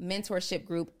new mentorship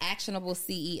group, Actionable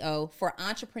CEO, for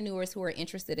entrepreneurs who are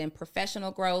interested in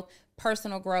professional growth,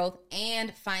 personal growth,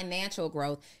 and financial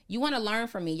growth. You want to learn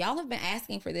from me. Y'all have been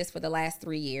asking for this for the last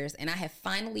 3 years, and I have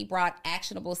finally brought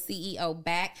Actionable CEO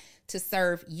back to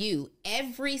serve you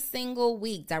every single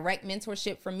week. Direct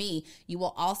mentorship from me. You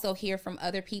will also hear from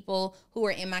other people who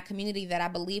are in my community that I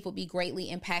believe will be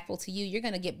greatly impactful to you. You're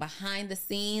going to get behind the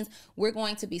scenes. We're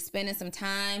going to be spending some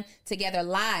time together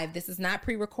live. This is not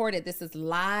pre-recorded. This is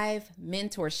live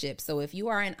mentorship. So if you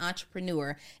are an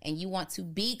entrepreneur and you want to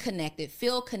be connected,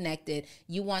 feel connected,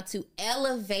 you want to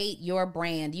elevate your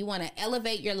brand, you want to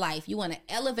elevate your life, you want to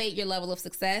elevate your level of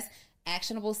success,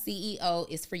 Actionable CEO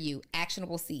is for you.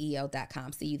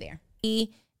 ActionableCEO.com. See you there.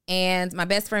 And my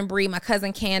best friend Bree, my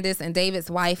cousin Candace, and David's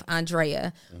wife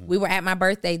Andrea. We were at my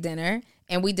birthday dinner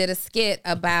and we did a skit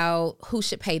about who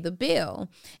should pay the bill.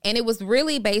 And it was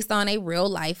really based on a real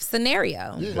life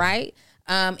scenario, right?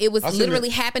 It was literally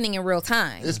happening in real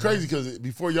time. It's crazy because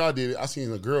before y'all did it, I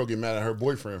seen a girl get mad at her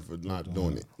boyfriend for not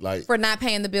doing it, like for not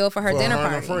paying the bill for her dinner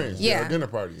party. Her friends, her dinner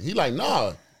party. He like,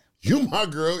 nah. You my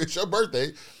girl, it's your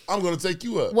birthday. I'm going to take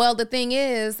you up. Well, the thing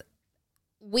is,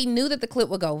 we knew that the clip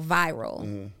would go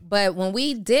viral. But when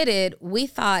we did it, we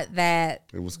thought that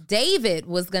David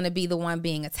was going to be the one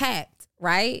being attacked,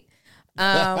 right? We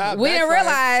didn't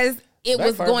realize it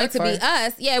was going to be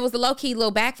us. Yeah, it was a low-key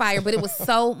little backfire, but it was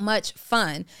so much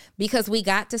fun because we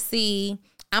got to see,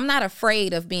 I'm not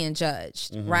afraid of being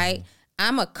judged, right?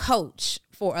 I'm a coach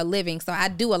for a living, so I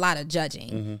do a lot of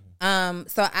judging.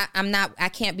 So I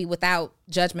can't be without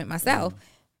judgment myself.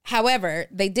 However,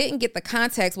 they didn't get the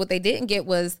context. What they didn't get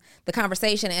was the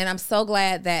conversation. And I'm so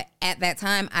glad that at that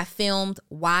time I filmed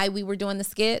why we were doing the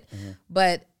skit.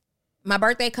 But my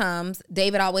birthday comes,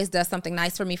 David always does something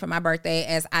nice for me for my birthday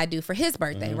as I do for his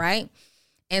birthday, right?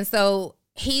 And so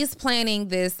he's planning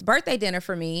this birthday dinner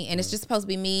for me, and it's just supposed to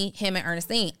be me, him, and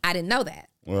Ernestine. I didn't know that.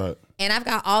 Right. And I've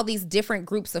got all these different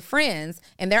groups of friends,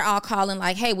 and they're all calling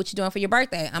like, hey, what you doing for your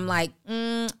birthday? I'm like,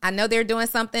 I know they're doing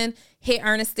something. Hit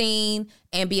Ernestine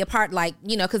and be a part, like,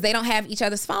 you know, because they don't have each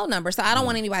other's phone number. So I don't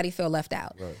want anybody to feel left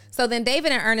out. Right. So then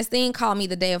David and Ernestine called me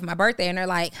the day of my birthday, and they're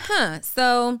like,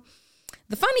 so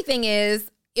the funny thing is,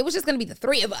 it was just going to be the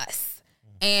three of us.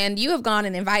 And you have gone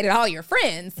and invited all your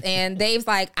friends. And Dave's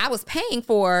like, I was paying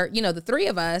for, you know, the three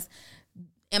of us.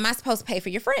 Am I supposed to pay for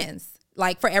your friends?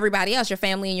 Like for everybody else, your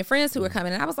family and your friends who are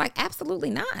coming. And I was like, absolutely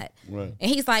not. Right. And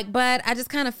he's like, but I just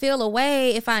kind of feel a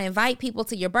way if I invite people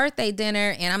to your birthday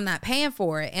dinner and I'm not paying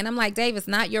for it. And I'm like, Dave, it's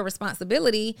not your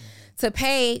responsibility to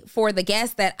pay for the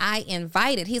guests that I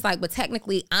invited. He's like, but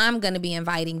technically I'm going to be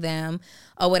inviting them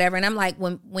or whatever. And I'm like,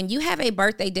 when you have a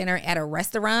birthday dinner at a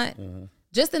restaurant,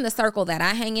 just in the circle that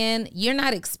I hang in, you're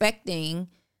not expecting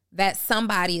that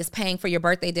somebody is paying for your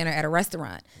birthday dinner at a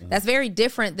restaurant. That's very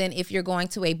different than if you're going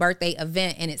to a birthday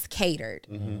event and it's catered,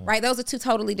 right? Those are two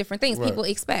totally different things people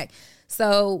expect.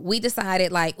 So we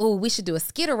decided like, oh, we should do a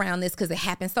skit around this because it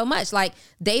happens so much. Like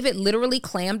David literally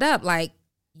clammed up like,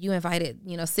 you invited,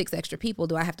 6 extra people.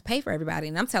 Do I have to pay for everybody?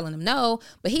 And I'm telling him no,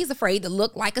 but he's afraid to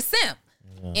look like a simp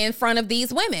in front of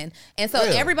these women. And so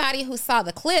everybody who saw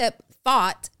the clip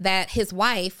thought that his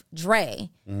wife,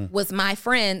 Dre, was my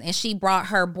friend and she brought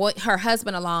her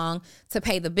husband along to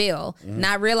pay the bill,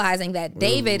 not realizing that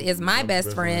David is my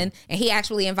best friend and he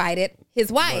actually invited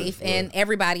his wife and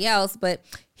everybody else, but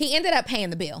he ended up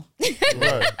paying the bill.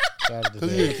 Right.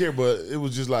 Because he didn't care, but it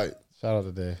was just like. Shout out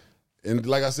to Dave. And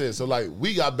like I said, so like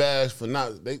we got bashed for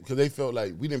because they felt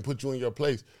like we didn't put you in your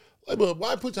place. Like,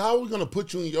 but how are we gonna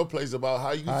put you in your place about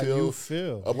how you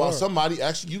feel about somebody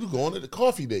asking you to go on a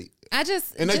coffee date?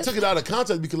 They took it out of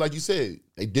context because, like you said,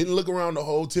 they didn't look around the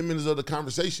whole 10 minutes of the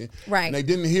conversation, right? And they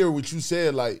didn't hear what you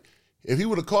said. Like, if he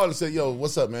would have called and said, "Yo,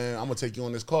 what's up, man? I'm gonna take you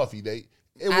on this coffee date,"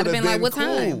 it would have been like, "What cool.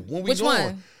 Time? When we Which doing?"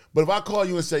 One? But if I call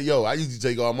you and say, "Yo, I usually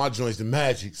take all my joints to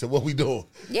Magic, so what we doing?"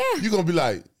 Yeah, you're gonna be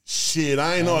like, shit,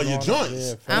 I ain't all your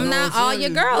joints. I'm not all your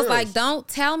girls. Like, don't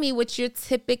tell me what you're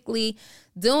typically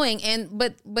doing. And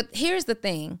but here's the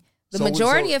thing: the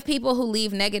majority of people who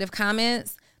leave negative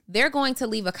comments, they're going to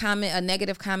leave a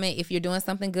negative comment if you're doing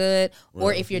something good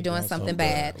or if you're doing something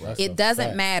bad. It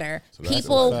doesn't matter.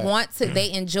 People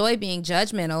they enjoy being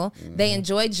judgmental. They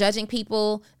enjoy judging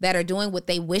people that are doing what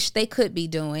they wish they could be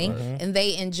doing. And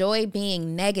they enjoy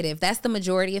being negative. That's the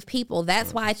majority of people.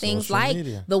 That's why things like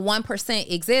the 1%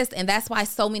 exist. And that's why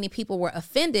so many people were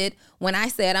offended when I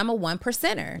said I'm a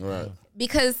 1%er. Right.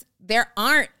 Because there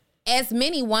aren't as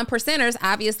many 1%ers,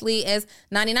 obviously, as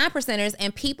 99%ers,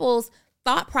 and people's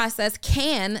thought process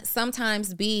can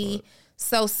sometimes be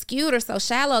so skewed or so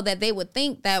shallow that they would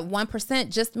think that 1%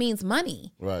 just means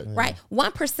money. Right.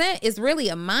 1% is really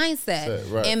a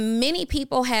mindset. Right. And many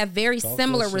people have very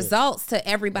similar results to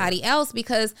everybody else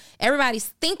because everybody's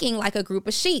thinking like a group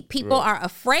of sheep. People are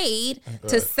afraid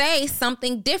to say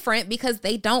something different because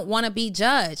they don't want to be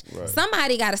judged. Right.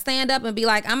 Somebody got to stand up and be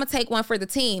like, I'm going to take one for the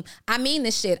team. I mean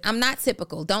this shit. I'm not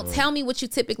typical. Don't tell me what you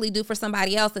typically do for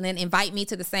somebody else and then invite me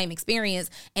to the same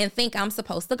experience and think I'm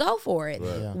supposed to go for it.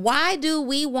 Right. Yeah. Why do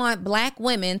we want black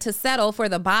women to settle for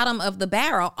the bottom of the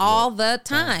barrel all the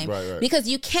time? Right. Because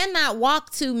you cannot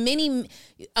walk to many.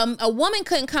 A woman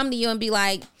couldn't come to you and be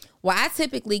like, well, I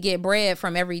typically get bread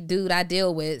from every dude I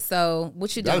deal with. So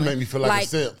what you doing? That make me feel like a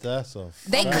simp.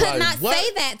 They could not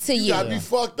say that to you. You gotta be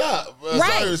fucked up.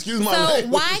 Right. Sorry, excuse my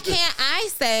language. Why can't I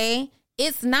say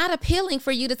it's not appealing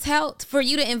for you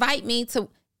to invite me to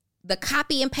the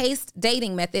copy and paste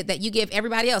dating method that you give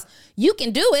everybody else? You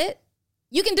can do it.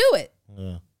 You can do it.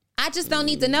 Yeah. I just don't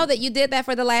need to know that you did that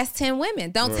for the last 10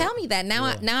 women. Don't tell me that. Now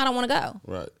I don't want to go.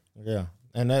 Right. Yeah.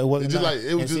 And it was just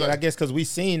like I guess because we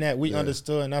seen that, we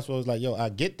understood, and that's what it was like, yo, I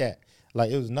get that.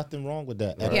 Like, it was nothing wrong with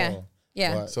that at all.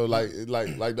 Yeah. But, so like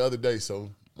the other day, so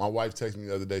my wife texted me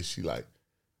the other day, she like,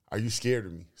 are you scared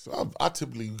of me? So I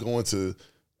typically go into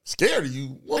scared of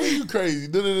you? What are you crazy?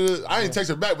 I ain't text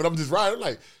her back, but I'm just riding. I'm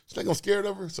like, she's like, I'm scared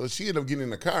of her. So she ended up getting in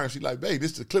the car and she's like, babe,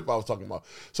 this is the clip I was talking about.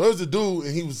 So it was a dude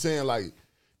and he was saying like,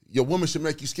 your woman should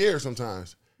make you scared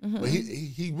sometimes. But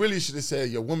he really should have said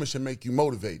your woman should make you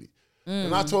motivated.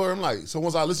 And I told her, I'm like, so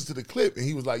once I listened to the clip and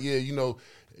he was like, yeah,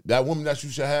 that woman that you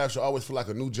should have should always feel like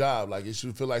a new job. Like it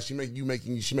should feel like she making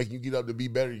you get up to be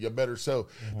better, your better self,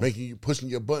 making you pushing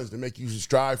your buttons to make you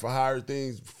strive for higher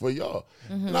things for y'all.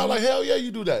 And I was like, hell yeah,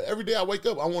 you do that. Every day I wake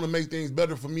up, I want to make things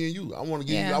better for me and you. I want to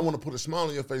give you, I want to put a smile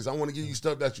on your face. I want to give you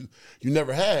stuff that you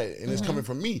never had, and it's coming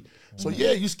from me. So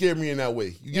yeah, you scared me in that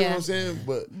way. You get what I'm saying?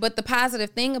 But the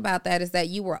positive thing about that is that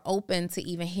you were open to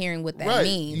even hearing what that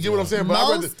means. You get what I'm saying?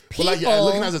 But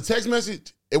looking at a text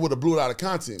message, it would have blew it out of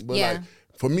content. But like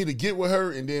for me to get with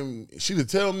her and then she to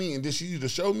tell me and then she to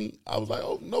show me, I was like,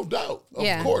 oh, no doubt.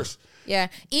 Of course. Yeah.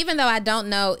 Even though I don't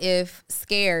know if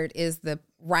scared is the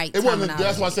right terminology.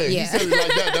 That's what I said. He said it like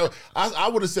that. I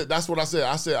would have said, that's what I said.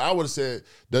 I would have said,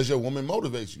 does your woman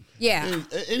motivate you? Yeah. And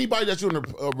anybody that you're in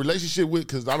a relationship with,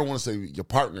 because I don't want to say your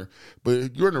partner, but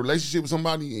if you're in a relationship with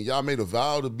somebody and y'all made a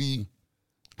vow to be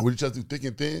with each other through thick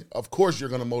and thin, of course you're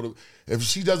going to motivate. If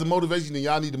she doesn't motivate you, then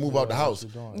y'all need to move out the house. You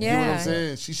know what I'm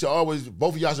saying? She should always,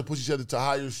 both of y'all should push each other to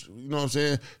higher, you know what I'm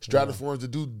saying, stratoforms to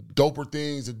do doper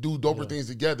things, things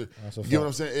together. You get what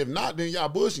I'm saying? If not, then y'all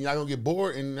bushing. Y'all going to get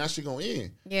bored and that shit going to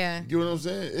end. Yeah. You get what I'm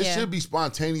saying? It should be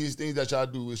spontaneous things that y'all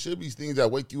do. It should be things that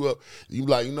wake you up. You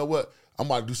like, you know what? I'm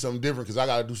about to do something different because I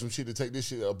got to do some shit to take this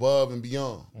shit above and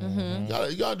beyond. You got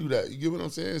to do that. You get what I'm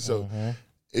saying? So...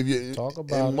 If you talk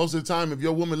about and most of the time, if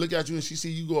your woman look at you and she see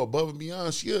you go above and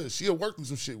beyond, she'll work through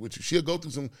some shit with you. She'll go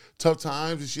through some tough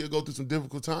times and she'll go through some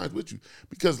difficult times with you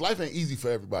because life ain't easy for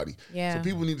everybody. Yeah. So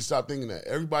people need to stop thinking that.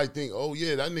 Everybody think, oh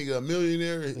yeah, that nigga a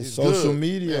millionaire. It's social good.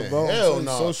 media, Man, bro. Hell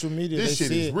no. Social media. This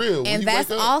shit is real. And that's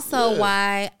also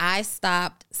why I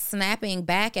stopped snapping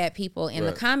back at people in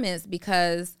the comments,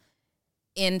 because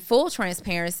in full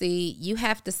transparency, you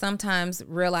have to sometimes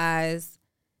realize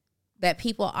that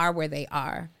people are where they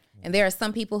are. And there are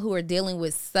some people who are dealing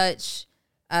with such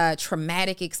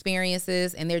traumatic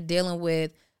experiences, and they're dealing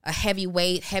with a heavy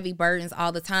weight, heavy burdens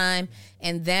all the time,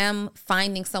 and them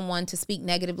finding someone to speak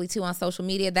negatively to on social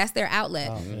media, that's their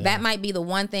outlet. That might be the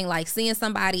one thing, like seeing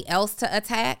somebody else to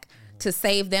attack to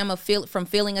save them from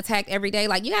feeling attacked every day.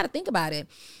 Like, you got to think about it.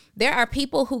 There are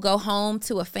people who go home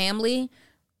to a family,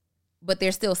 but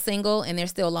they're still single and they're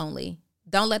still lonely.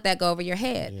 Don't let that go over your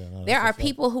head. There are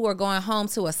people who are going home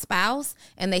to a spouse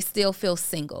and they still feel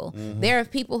single. There are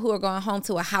people who are going home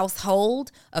to a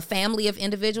household, a family of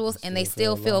individuals, and they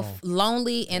still feel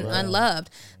lonely and unloved.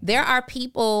 There are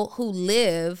people who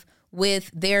live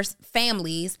with their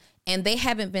families and they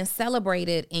haven't been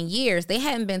celebrated in years. They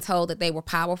hadn't been told that they were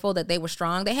powerful, that they were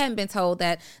strong. They hadn't been told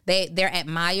that they're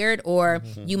admired or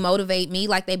you motivate me.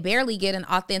 Like, they barely get an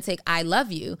authentic I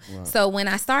love you. Wow. So when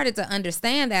I started to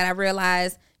understand that, I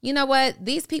realized, you know what?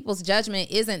 These people's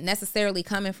judgment isn't necessarily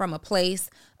coming from a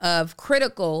place of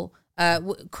critical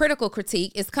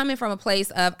critique. It's coming from a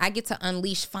place of, I get to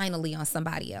unleash finally on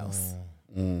somebody else.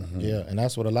 Yeah, and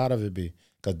that's what a lot of it be.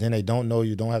 Because then they don't know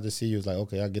you, don't have to see you. It's like,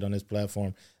 okay, I get on this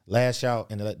platform, lash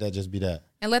out, and let that just be that.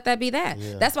 And let that be that.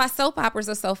 Yeah. That's why soap operas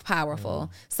are so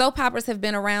powerful. Soap operas have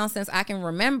been around since I can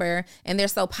remember, and they're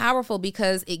so powerful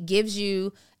because it gives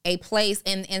you a place,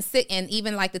 and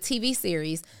even like the TV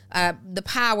series, the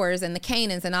Powers and the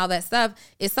Kanans and all that stuff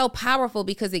is so powerful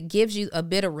because it gives you a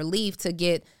bit of relief to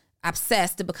get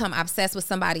obsessed, to become obsessed with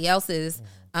somebody else's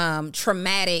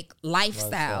traumatic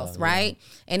lifestyles, right?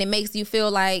 And it makes you feel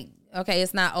like, okay,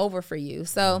 it's not over for you.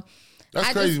 So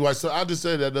that's crazy. So I just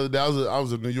said that the other day. I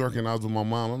was in New York and I was with my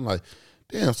mom. I'm like,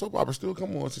 damn, soap opera still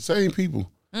come on. It's the same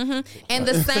people. And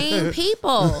the same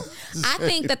people. I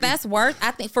think that's worth.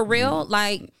 I think for real,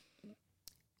 like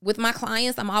with my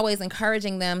clients, I'm always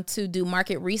encouraging them to do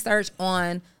market research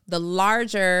on the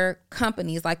larger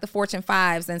companies like the Fortune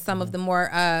 5s and some of the more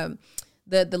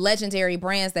the legendary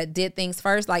brands that did things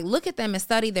first. Like, look at them and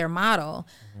study their model.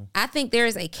 I think there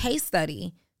is a case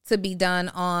study to be done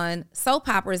on soap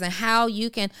operas and how you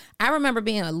can. I remember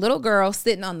being a little girl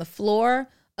sitting on the floor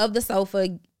of the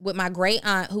sofa with my great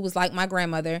aunt, who was like my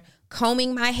grandmother,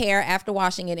 combing my hair after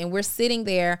washing it, and we're sitting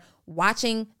there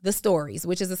watching The Stories,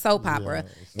 which is a soap opera.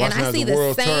 And I see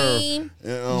the same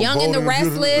Young and the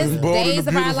Restless, Days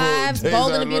of Our Lives,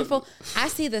 Bold and the Beautiful. I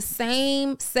see the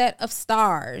same set of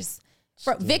stars.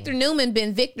 Victor Newman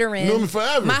been Victoring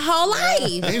forever. My whole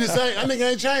life. He the same. I think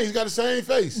ain't changed. He's got the same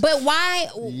face. But why?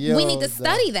 We need to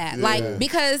study that. Like,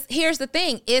 because here's the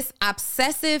thing: it's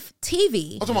obsessive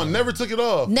TV. I'm talking about never took it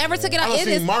off. Never took it off. I done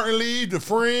seen Martin Lee, The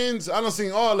Friends. I done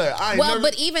seen all that.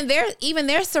 But even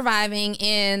they're surviving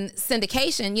in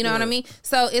syndication. You know what I mean?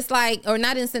 So it's like, or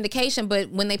not in syndication, but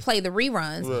when they play the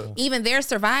reruns, even they're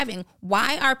surviving.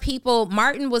 Why are people?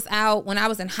 Martin was out when I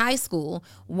was in high school.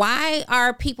 Why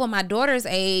are people my daughter's daughter's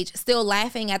age still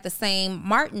laughing at the same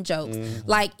Martin jokes.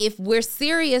 Like, if we're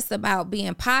serious about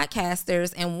being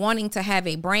podcasters and wanting to have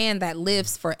a brand that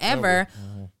lives forever,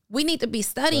 we need to be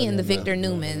studying the Victor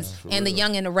Newmans and the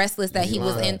Young and the Restless that he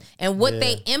was in, and what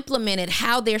they implemented,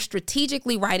 how they're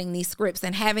strategically writing these scripts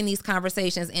and having these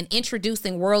conversations and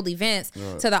introducing world events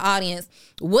to the audience.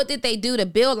 What did they do to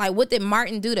build, like, what did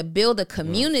Martin do to build a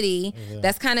community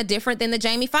that's kind of different than the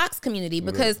Jamie Foxx community?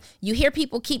 Because you hear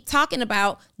people keep talking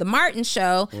about the Martin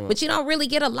show, but you don't really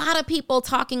get a lot of people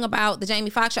talking about the Jamie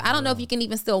Foxx show. I don't know if you can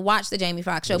even still watch the Jamie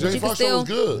Foxx show, but you can still.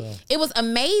 It was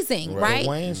amazing, right?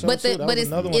 But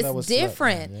it's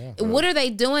different. What are they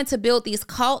doing to build these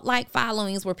cult-like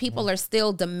followings where people are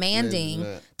still demanding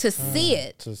to see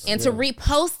it and to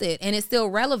repost it, and it's still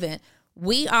relevant?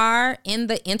 We are in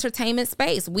the entertainment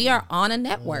space. We are on a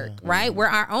network, right? We're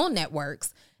our own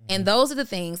networks. And those are the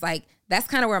things, like, that's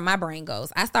kind of where my brain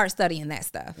goes. I start studying that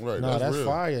stuff. Right, no, that's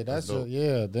fire. That's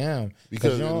damn.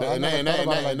 Because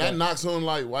that knocks on,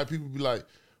 like, why people be like,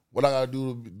 what I gotta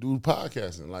do to do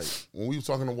podcasting? Like, when we was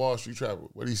talking to Wall Street Travel,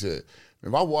 what he said,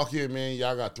 if I walk in, man,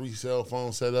 y'all got 3 cell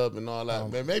phones set up and all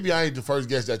that, man, maybe I ain't the first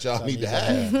guest that y'all need to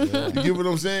have. You get what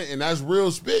I'm saying? And that's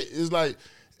real spit. It's like,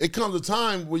 it comes a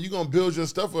time where you're gonna build your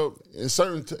stuff up in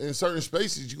certain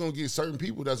spaces. You're gonna get certain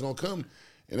people that's gonna come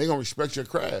and they're gonna respect your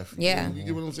craft. Yeah. You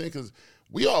get what I'm saying? Because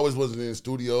we always wasn't in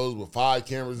studios with 5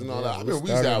 cameras and all that. I remember we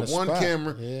used to have 1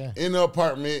 camera in the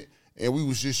apartment and we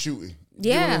was just shooting.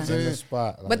 You know what I'm saying? In the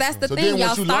spot, like, but that's the thing,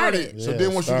 y'all started. So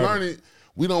then once you learn it,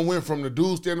 we don't went from the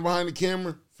dude standing behind the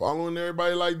camera, following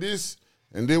everybody like this,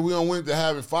 and then we don't went to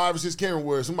having 5 or 6 cameras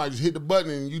where somebody just hit the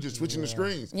button and you just switching the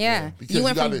screens. Yeah. Because you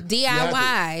went from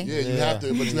DIY. You have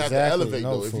to, but you have to elevate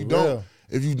though.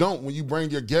 If you don't, when you bring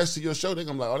your guests to your show, they're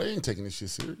gonna be like, oh, they ain't taking this shit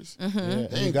serious.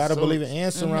 You gotta believe it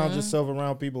and surround yourself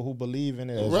around people who believe in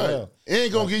it as well. It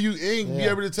ain't gonna give you, be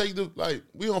able to take the, like,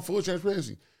 we on full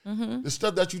transparency. The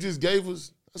stuff that you just gave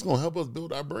us, that's gonna help us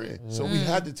build our brand. So we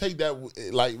had to take that,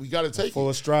 like, we gotta take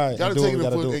full stride. Gotta take it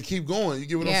and keep going. You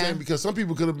get what I'm saying? Because some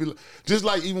people could have been, just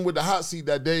like even with the hot seat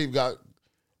that Dave got,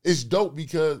 it's dope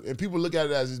because, and people look at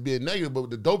it as it's being negative,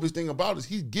 but the dopest thing about it is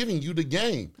he's giving you the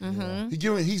game.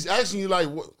 He's asking you, like,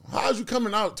 how's you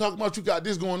coming out talking about you got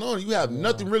this going on? You have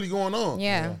nothing really going on.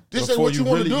 This ain't what you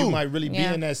want to do. You might really be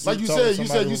in that seat. Like you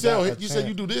said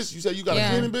you do this. You said you got a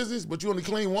cleaning business, but you only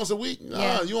clean once a week.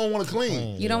 Nah, you don't want to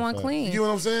clean. You don't want to clean. You get what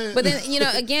I'm saying? But then,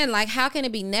 again, like, how can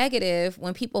it be negative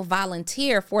when people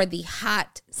volunteer for the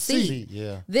hot seat?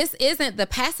 This isn't the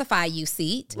pacify you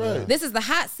seat. This is the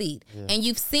hot seat. And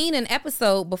you've seen an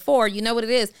episode before. You know what it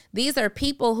is. These are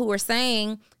people who are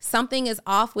saying something is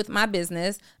off with my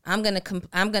business. I'm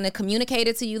gonna communicate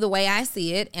it to you the way I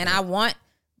see it, and I want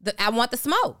the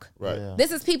smoke.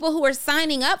 This is people who are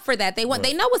signing up for that. They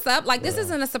know what's up. Like, this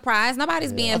isn't a surprise.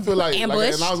 Nobody's being ambushed. And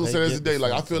I was gonna say this today.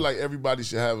 Like, I feel like everybody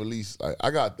should have at least, like,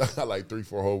 I got like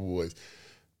 3-4 homeboys,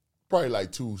 probably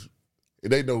like 2,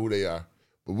 and they know who they are.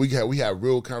 But we have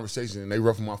real conversations, and they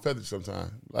ruffle my feathers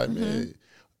sometimes. Like, man,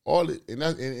 and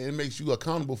it makes you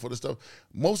accountable for the stuff.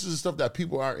 Most of the stuff that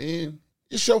people are in,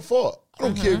 it's your fault. I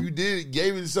don't care if you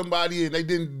gave it to somebody and they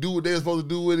didn't do what they were supposed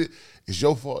to do with it. It's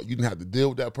your fault. You didn't have to deal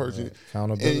with that person.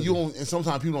 Accountability. And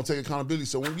sometimes people don't take accountability.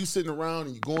 So when you sitting around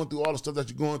and you're going through all the stuff that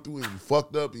you're going through and you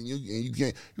fucked up and you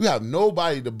can't, you have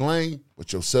nobody to blame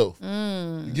but yourself.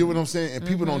 You get what I'm saying? And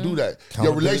people don't do that.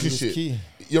 Your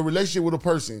relationship with a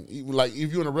person, like,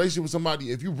 if you're in a relationship with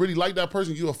somebody, if you really like that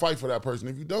person, you'll fight for that person.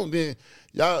 If you don't, then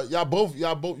y'all both,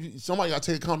 somebody got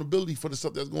to take accountability for the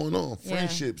stuff that's going on.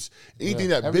 Friendships, anything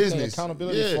that business.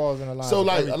 Accountability falls in the line. So,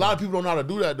 like, a lot of people don't know how to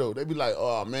do that, though. They be like,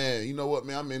 oh, man, you know what,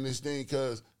 man, I'm in this thing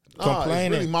because it's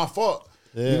really my fault.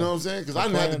 You know what I'm saying? Because I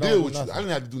didn't have to deal with you. I didn't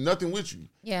have to do nothing with you.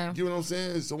 You get what I'm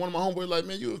saying? So one of my homeboys like,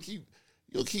 man, you'll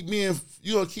keep being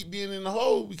in the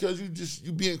hole because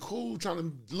you being cool, trying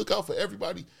to look out for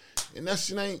everybody, and that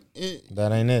shit ain't it.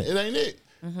 That ain't it. It ain't it.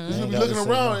 You'll be looking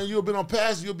around and you'll been on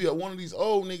past. You'll be one of these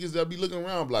old niggas that be looking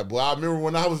around like, boy, I remember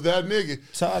when I was that nigga.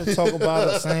 Try to talk about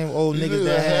the same old niggas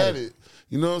that had it.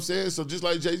 You know what I'm saying? So just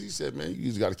like Jay-Z said, man, you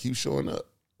just got to keep showing up.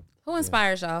 Who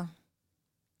inspires y'all?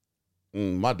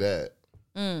 My dad.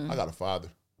 I got a father.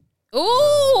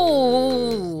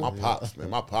 Ooh, my pops, man,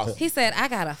 my pops. He said, "I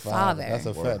got a father." That's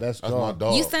a fact. That's my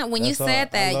dog. You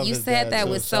said that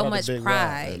with so much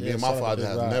pride. Me and my father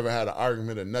has never had an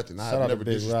argument or nothing. I have never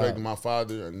disrespected my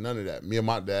father or none of that. Me and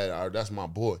my dad that's my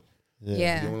boy.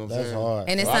 Yeah, you know what I'm that's saying? hard.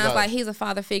 And it sounds like he's a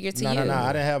father figure to you. No,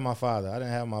 I didn't have my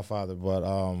father. But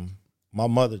My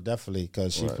mother definitely,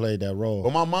 because she played that role.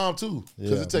 But my mom too,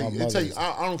 because Yeah,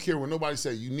 I don't care what nobody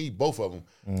say. You need both of them.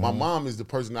 Mm-hmm. My mom is the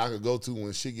person I could go to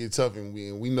when shit get tough, and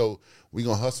we know we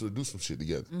gonna hustle to do some shit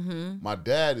together. My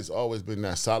dad has always been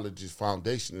that solid just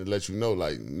foundation to let you know,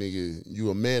 like, nigga, you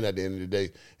a man at the end of the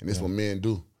day, and this what men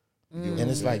do. You know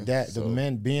And it's like that, So- the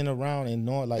men being around and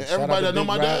knowing, like, And everybody that know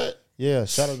my dad. Yeah,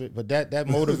 shout out, but that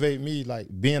motivate me, like,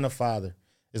 being a father.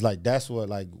 It's like, that's what,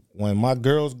 like, when my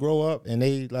girls grow up and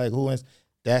they, like,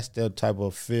 that's the type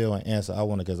of feel and answer I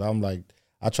want to, because I'm like,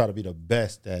 I try to be the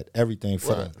best at everything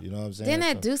for them. You know what I'm saying? Didn't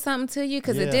that do something to you?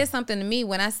 Because it did something to me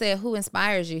when I said, who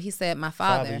inspires you? He said, my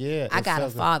father. I got a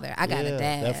father. I got a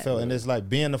dad. That felt, and it's like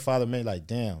being the father made like,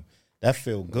 damn, that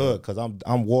feel good, because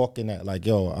I'm walking at, like,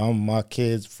 yo, I'm my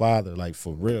kid's father, like,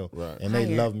 for real. Right. And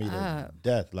they love me to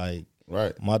death. Like,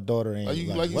 my daughter ain't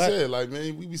like you said, like,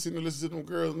 man, we be sitting there listening to them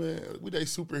girls, man. We they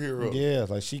superhero. Yeah,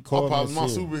 like, she called me. My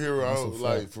superhero. I was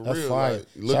like, for That's real. fire.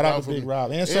 Like, shout out to Big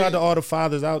Rob. And shout out to all the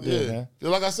fathers out there, man.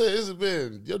 Like I said, it's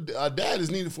been a dad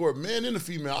is needed for a man and a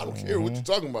female. I don't care what you're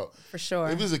talking about. For sure.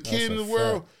 If there's a kid in the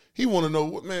world, he want to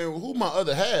know, man, who my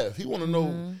other half. He want to know,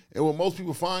 and when most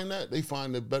people find that, they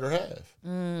find the better half.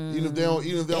 Even if they don't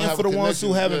And have for the ones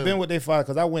who haven't yeah. been with their father,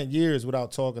 because I went years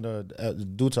without talking to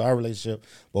due to our relationship,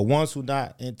 but ones who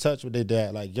not in touch with their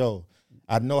dad, like, yo,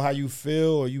 I know how you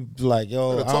feel, or you like,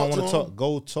 yo, I don't want to talk.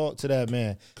 Go talk to that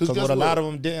man. Because what a lot of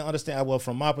them didn't understand, well,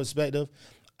 from my perspective,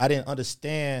 I didn't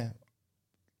understand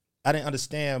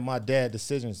my dad's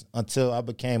decisions until I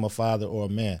became a father or a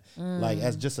man. Like,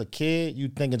 as just a kid, you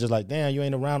thinking just like, damn, you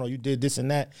ain't around, or you did this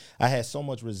and that. I had so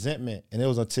much resentment, and it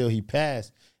was until he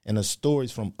passed and the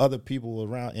stories from other people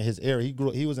around in his area.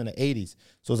 He was in the 80s,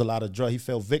 so it was a lot of drug. He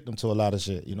fell victim to a lot of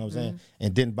shit, you know what I'm saying?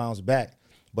 And didn't bounce back.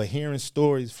 But hearing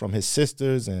stories from his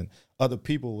sisters and other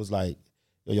people was like,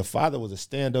 yo, your father was a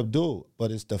stand-up dude, but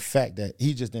it's the fact that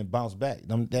he just didn't bounce back.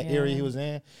 That area he was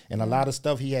in, and a lot of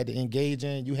stuff he had to engage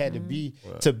in. You had to be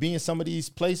in some of these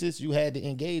places. You had to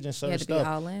engage in certain stuff. Be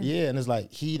all in. Yeah, and it's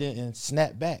like he didn't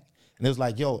snap back. And it was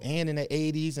like, yo, and in the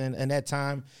 80s and that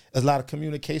time, a lot of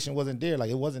communication wasn't there.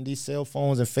 Like, it wasn't these cell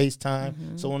phones and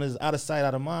FaceTime. So when it's out of sight,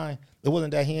 out of mind, it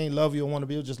wasn't that he ain't love you or want to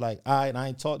be. It was just like, all right, I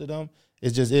ain't talked to them. It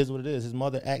just is what it is. His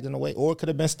mother acting away, or it could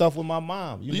have been stuff with my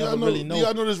mom. You never really know. Do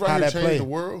y'all know this right here changed the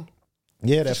world?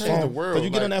 Yeah, that changed phone. the world. Because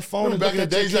you get on that phone and back look in the at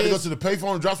days, you had to go to the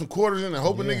payphone and drop some quarters in and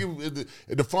hope a nigga,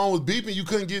 if the phone was beeping, you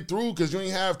couldn't get through because you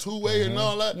ain't have two-way and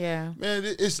all that. Yeah. Man,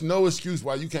 it's no excuse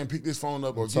why you can't pick this phone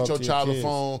up or get your child a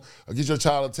phone or get your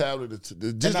child a tablet.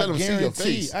 Just let them see your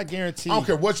face. I guarantee. I don't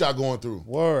care what y'all going through.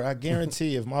 Word, I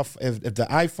guarantee if the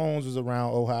iPhones was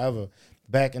around or however,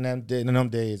 back in them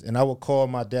days, and I would call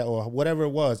my dad or whatever it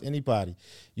was, anybody,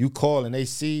 you call and they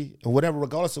see, or whatever,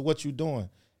 regardless of what you doing,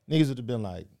 niggas would have been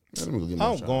like, I'm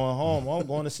going home. I'm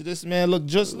going to see this man look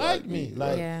just like me.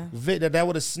 Like, that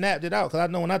would have snapped it out. Because I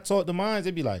know when I talk to mine,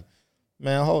 they'd be like,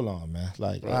 man, hold on, man.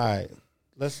 Like, all right,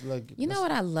 let's like. You know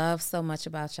what I love so much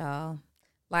about y'all?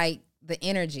 Like, the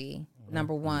energy,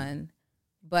 number one.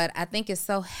 But I think it's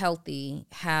so healthy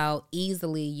how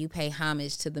easily you pay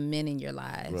homage to the men in your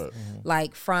lives. Right.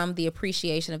 Like, from the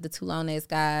appreciation of the Tulones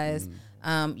guys,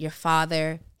 your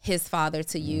father, his father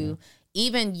to you,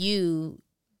 even you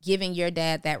giving your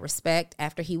dad that respect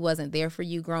after he wasn't there for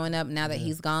you growing up, now that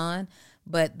he's gone.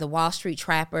 But the Wall Street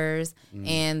Trappers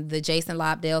and the Jason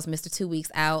Lobdell's Mr. 2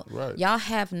 Weeks Out, y'all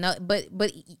have no,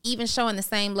 but even showing the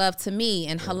same love to me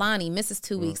and Halani, Mrs.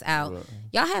 2 Weeks Out,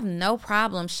 y'all have no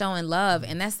problem showing love.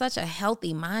 And that's such a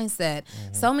healthy mindset.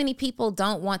 So many people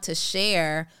don't want to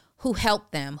share who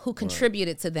helped them, who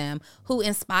contributed to them, who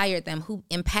inspired them, who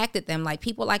impacted them. Like,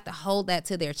 people like to hold that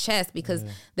to their chest because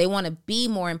they want to be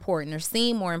more important or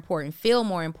seem more important, feel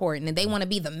more important, and they want to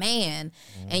be the man.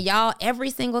 And y'all, every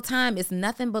single time, it's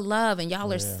nothing but love. And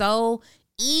y'all are so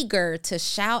eager to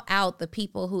shout out the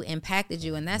people who impacted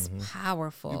you, and that's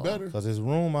powerful. You better. Because there's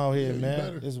room out here,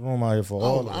 man. There's room out here for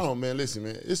all of us. I don't, man, listen,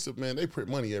 man. They print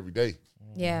money every day.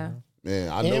 Yeah.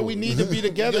 Man, I know. And we need to be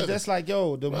together. That's like,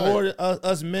 yo, the more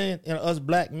us men and us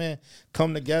black men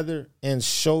come together and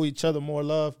show each other more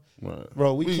love,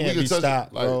 bro, we can't be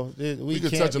stopped, bro. We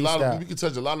can touch a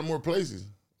lot of more places.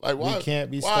 Like, why can't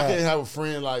be stopped? Why I can't have a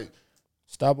friend like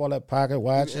stop all that pocket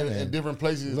watching in different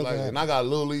places? Like, and I got a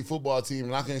little league football team,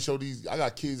 and I can't show these. I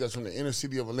got kids that's from the inner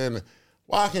city of Atlanta.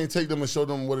 Why I can't take them and show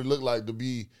them what it looked like to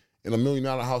be in $1 million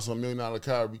house or $1 million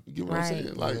car. You get what I'm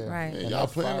saying? Like, man, y'all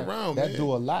playing around, man. That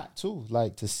do a lot too.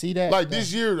 Like to see that. Like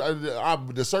this year,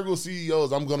 the Circle of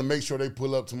CEOs, I'm gonna make sure they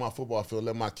pull up to my football field,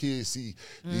 let my kids see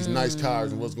these nice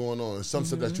cars and what's going on. It's some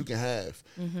stuff that you can have,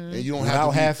 and you don't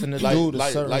have to having to do the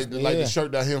service. Like the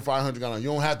shirt that him 500 got on. You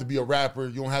don't have to be a rapper.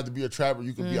 You don't have to be a trapper.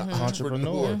 You can be an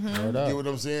entrepreneur. You get what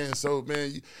I'm saying? So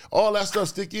man, all that stuff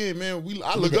stick in, man.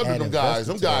 I look up to them guys.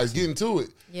 Them guys getting to it.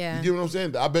 Yeah. You get what I'm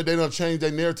saying? I bet they don't change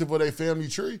their narrative of their family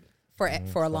tree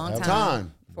for a long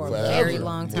time. For a very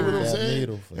long time. You know what I'm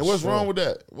saying? And what's wrong with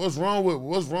that? What's wrong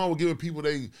with giving people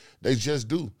they just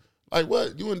do? Like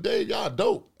what? You and Dave, y'all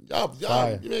dope. Y'all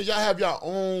have y'all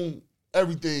own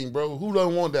everything, bro. Who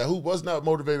don't want that? What's not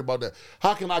motivated about that?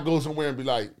 How can I go somewhere and be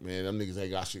like, man, them niggas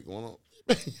ain't got shit going on?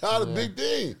 Y'all the big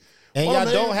thing. And y'all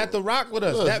don't have to rock with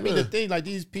us. That be the thing. Like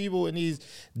these people and these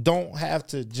don't have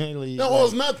to genuinely. No,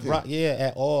 it's nothing. Rock,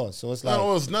 at all. So it's like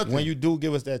it's nothing. When you do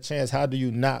give us that chance, how do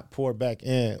you not pour back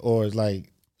in or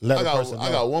like let a person know?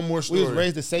 I got one more story. We was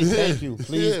raised to say thank you.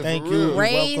 Please, thank you.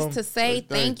 Raised to say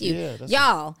thank you. Yeah,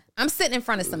 y'all, I'm sitting in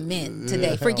front of some men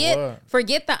today. Forget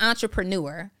the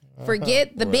entrepreneur.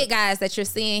 Forget the big guys that you're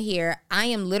seeing here. I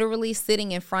am literally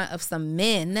sitting in front of some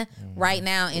men right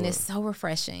now, and it's so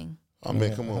refreshing. Oh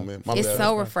man, come on, man. It's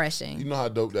so refreshing. You know how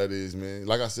dope that is, man.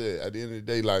 Like I said, at the end of the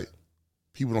day, like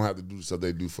people don't have to do the stuff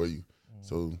they do for you.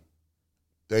 So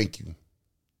thank you.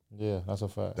 Yeah, that's a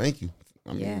fact. Thank you.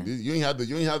 I mean, you ain't have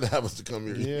to have us to come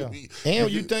here. Yeah.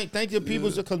 And you thank your people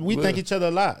because we thank each other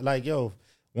a lot. Like, yo,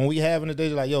 when we having a day,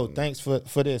 like, yo, thanks for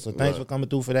this or thanks for coming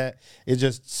through for that. It's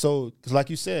just so, because like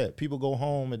you said, people go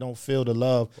home and don't feel the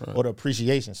love or the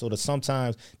appreciation. So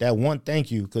sometimes that one thank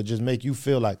you could just make you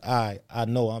feel like, I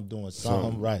know I'm doing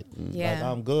something right. Yeah. Like,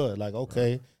 I'm good. Like,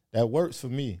 okay, that works for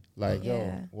me. Like,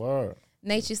 yo, word.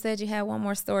 Nate, you said you had one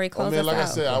more story. Close us out. Like I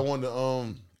said, I wanted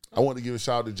to give a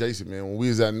shout out to Jason, man. When we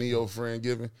was at Neo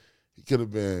Friendsgiving, he could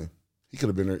have been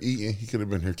there eating. He could have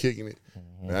been here kicking it.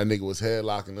 Man, that nigga was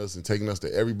headlocking us and taking us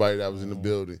to everybody that was in the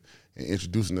building and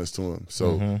introducing us to him.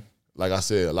 So, like I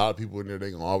said, a lot of people in there, they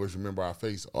going to always remember our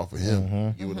face off of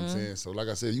him. You know what I'm saying? So, like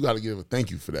I said, you got to give a thank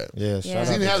you for that. Yeah, he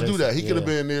didn't have to do that. He could have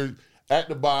been there at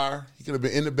the bar. He could have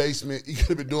been in the basement. He could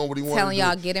have been doing what he wanted Telling to do.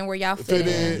 y'all, get in where y'all fit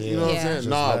in. You know what I'm saying?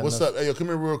 Nah, what's up? Hey, yo, come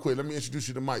here real quick. Let me introduce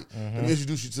you to Mike. Let me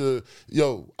introduce you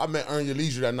to, I met Earn Your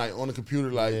Leisure that night on the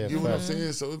computer. Like, you know what I'm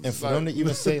saying? So and for them to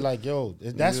even say, like, yo,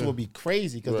 that's what be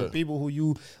crazy because the people who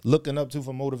you looking up to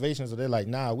for motivation, so they're like,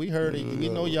 nah, we heard it. We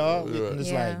know y'all. And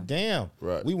it's like, damn.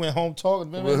 We went home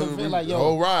talking. Like, yo.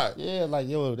 Whole ride. Yeah, like,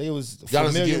 yo, they was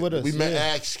familiar with us. We met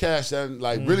Ash Cash and,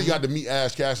 like, really got to meet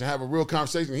Ash Cash and have a real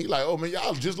conversation. He like, oh, man,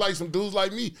 y'all just like some dudes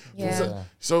like me.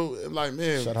 So like,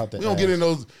 man, we don't get in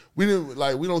those. We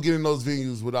don't get in those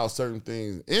venues without certain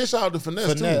things. And shout out to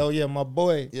Finesse too. Oh yeah, my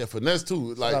boy. Yeah, Finesse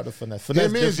too. Like, shout out to Finesse.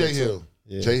 Him and J Hill.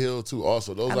 J Hill too.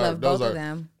 Also, I love both of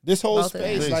them. This whole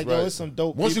space, like, yo, it's some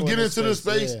dope. Once you get into the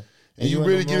space and you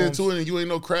really get into it, and you ain't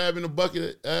no crab in the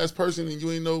bucket ass person, and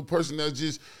you ain't no person that's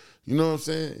just. You know what I'm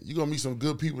saying? You're going to meet some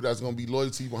good people that's going to be loyal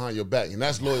to you behind your back. And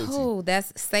that's loyalty. Oh,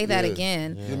 say that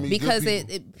again. Yeah. Because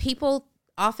people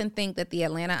often think that the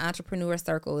Atlanta entrepreneur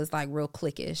circle is like real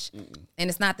cliquish.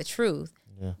 And it's not the truth.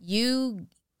 Yeah. You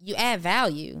add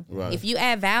value. Right. If you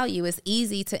add value, it's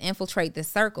easy to infiltrate this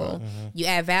circle. Right. You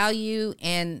add value.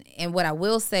 And what I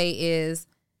will say is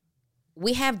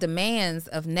we have demands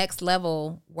of next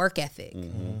level work ethic.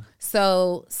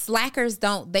 So slackers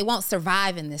won't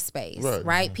survive in this space,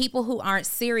 right? People who aren't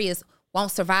serious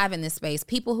won't survive in this space.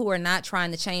 People who are not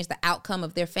trying to change the outcome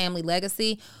of their family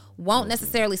legacy won't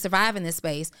necessarily survive in this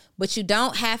space. But you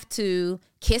don't have to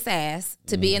kiss ass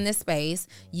to be in this space.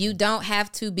 You don't have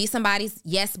to be somebody's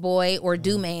yes boy or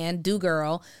do man, do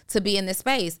girl to be in this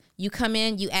space. You come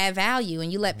in, you add value,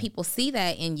 and you let people see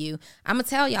that in you. I'm going to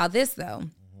tell y'all this, though.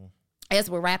 As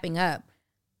we're wrapping up,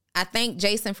 I thank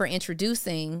Jason for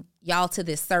introducing y'all to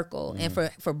this circle and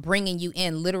for bringing you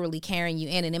in, literally carrying you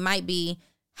in. And it might be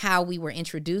how we were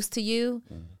introduced to you,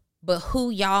 but who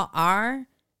y'all are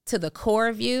to the core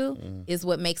of you is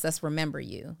what makes us remember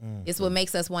you. It's what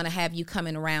makes us want to have you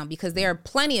coming around because there are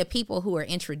plenty of people who are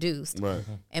introduced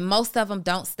and most of them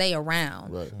don't stay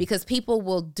around because people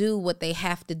will do what they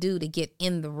have to do to get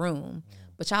in the room.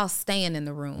 But y'all staying in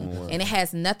the room. And it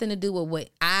has nothing to do with what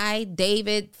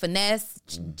David, Finesse,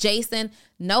 Jason,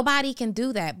 nobody can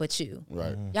do that but you.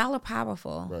 Right. Y'all are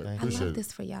powerful. Right. I love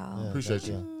this for y'all. Appreciate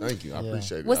you. Thank you. I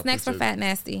appreciate it. What's next for Fat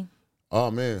Nasty?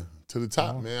 Oh, man. To the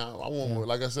top, man. I want more.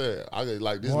 Like I said, I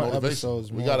like this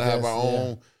motivation. We got to have our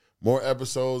own more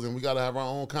episodes, and we gotta have our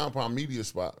own compound media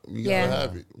spot. We gotta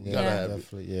have it. We gotta have it.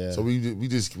 Yeah. So we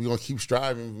gonna keep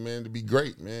striving, man, to be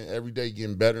great, man. Every day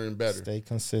getting better and better. Stay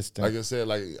consistent. Like I said,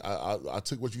 like I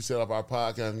took what you said off our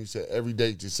podcast, and you said every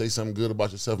day just say something good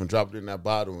about yourself and drop it in that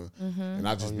bottle. And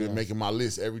I just been making my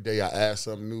list every day. I add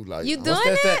something new. Like you doing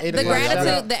that? The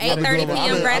gratitude, the 8:30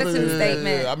 p.m. gratitude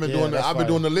statement. I've been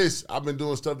doing the list. I've been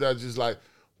doing stuff that just like.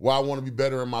 Why I want to be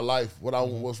better in my life,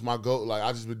 what's my goal. Like,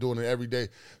 I just been doing it every day.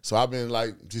 So I've been,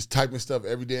 like, just typing stuff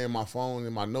every day in my phone,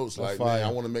 in my notes. That's like, man,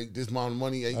 I want to make this amount of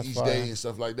money each day and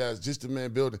stuff like that. It's just a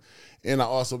building. And I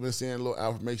also been saying little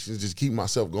affirmations, just keep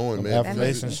myself going, man.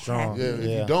 Affirmations strong. Yeah,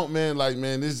 if you don't, man, like,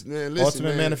 listen,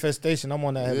 Ultimate manifestation, I'm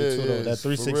on that heavy too, though. That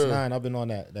 369, I've been on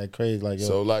that crazy. Like, yo,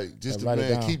 so, like, just to,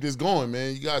 man, keep this going,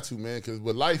 man. You got to, man, because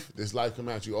with life, this life come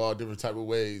at you all different type of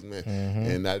ways, man.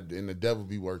 And the devil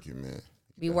be working, man.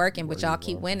 Be working, but y'all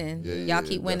keep winning. Y'all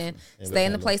keep winning. Stay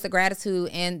in the place of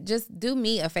gratitude and just do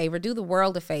me a favor, do the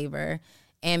world a favor,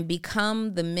 and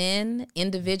become the men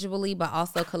individually, but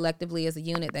also collectively as a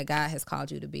unit that God has called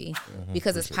you to be,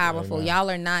 because it's powerful. Amen. Y'all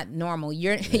are not normal.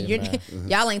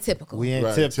 Y'all ain't typical. We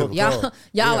ain't typical. Y'all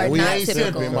are not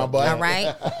typical. Simping, my boy. All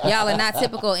right, y'all are not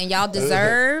typical, and y'all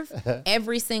deserve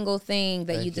every single thing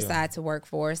that you decide to work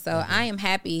for. So I am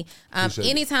happy.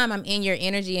 Anytime I'm in your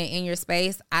energy and in your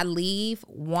space, I leave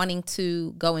wanting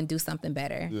to go and do something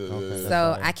better.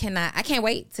 So I can't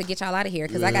wait to get y'all out of here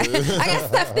because I got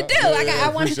stuff to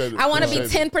do. I want to be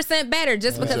 10% better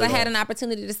just because I had an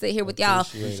opportunity to sit here with y'all.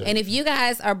 And if you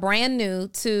guys are brand new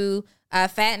to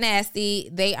Fat Nasty,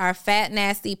 they are Fat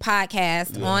Nasty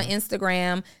Podcast on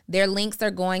Instagram. Their links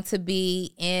are going to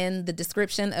be in the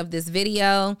description of this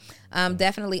video.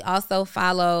 Definitely also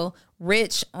follow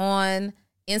Rich on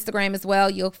Instagram as well.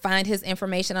 You'll find his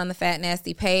information on the Fat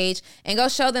Nasty page, and go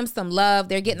show them some love.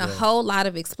 They're getting a whole lot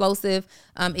of explosive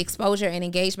exposure and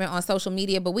engagement on social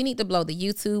media, but we need to blow the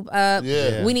YouTube up.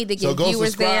 We need to get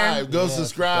viewers there. Go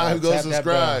subscribe.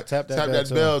 Tap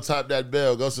that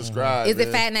bell. Go subscribe. Is it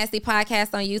Fat Nasty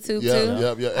Podcast on YouTube too?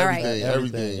 All right.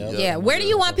 Everything. Where do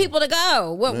you want people to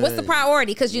go? What's the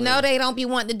priority? Because you know they don't be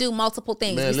wanting to do multiple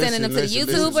things. We sending them to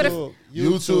YouTube or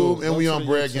YouTube, and we on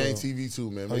Bread Gang TV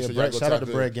too, man. Make sure y'all go shout out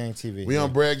to Bread Gang TV. We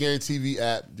on Bread Gang TV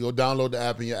app. Go download the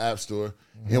app in your app store.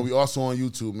 And we also on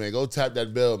YouTube, man. Go tap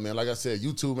that bell, man. Like I said,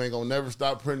 YouTube ain't gonna never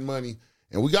stop printing money.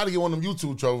 And we got to get one of them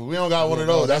YouTube trophies. We don't got one of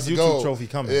those. That's a YouTube trophy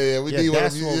coming. We need one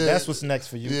of them. That's what's next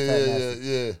for you.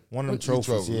 One of them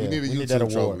trophies. We need a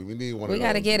YouTube trophy. We need one of those. We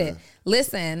got to get it.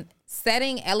 Listen,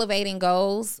 setting elevated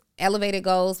goals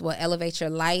will elevate your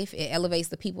life. It elevates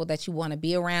the people that you want to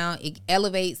be around. It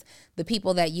elevates the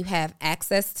people that you have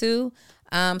access to.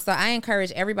 So I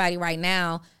encourage everybody right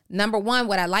now, number one,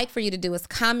 what I'd like for you to do is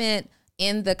comment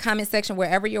in the comment section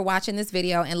wherever you're watching this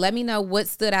video and let me know what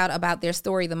stood out about their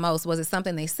story the most. Was it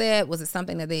something they said? Was it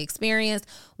something that they experienced?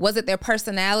 Was it their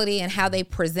personality and how they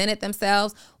presented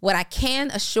themselves? What I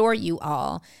can assure you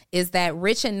all is that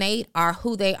Rich and Nate are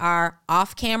who they are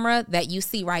off camera that you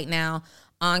see right now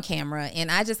on camera. And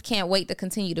I just can't wait to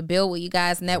continue to build with you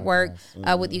guys, network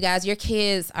with you guys. Your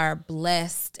kids are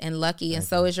blessed and lucky, and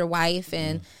so is your wife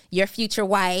and your future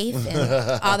wife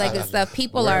and all that good stuff.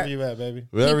 People Wherever you at, baby.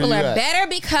 People are better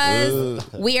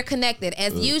because we are connected.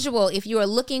 As usual, if you are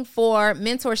looking for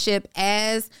mentorship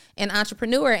as an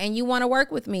entrepreneur and you want to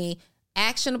work with me,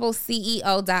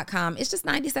 actionableceo.com. It's just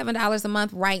 $97 a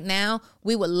month right now.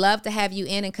 We would love to have you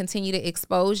in and continue to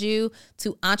expose you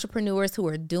to entrepreneurs who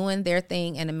are doing their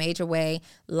thing in a major way,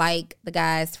 like the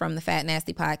guys from the Fat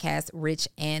Nasty Podcast, Rich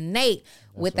and Nate.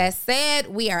 With that said,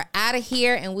 we are out of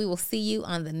here, and we will see you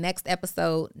on the next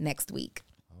episode next week.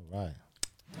 All right.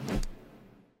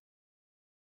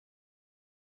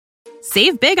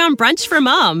 Save big on brunch for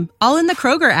mom, all in the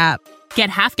Kroger app. Get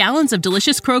half gallons of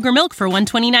delicious Kroger milk for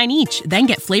 $1.29 each. Then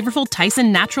get flavorful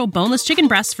Tyson natural boneless chicken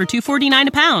breasts for $2.49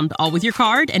 a pound, all with your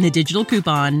card and a digital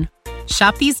coupon.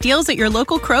 Shop these deals at your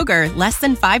local Kroger, less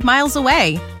than 5 miles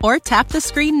away. Or tap the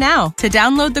screen now to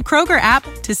download the Kroger app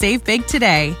to save big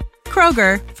today.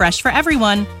 Kroger, fresh for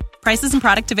everyone. Prices and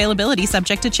product availability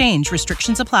subject to change.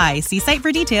 Restrictions apply. See site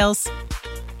for details.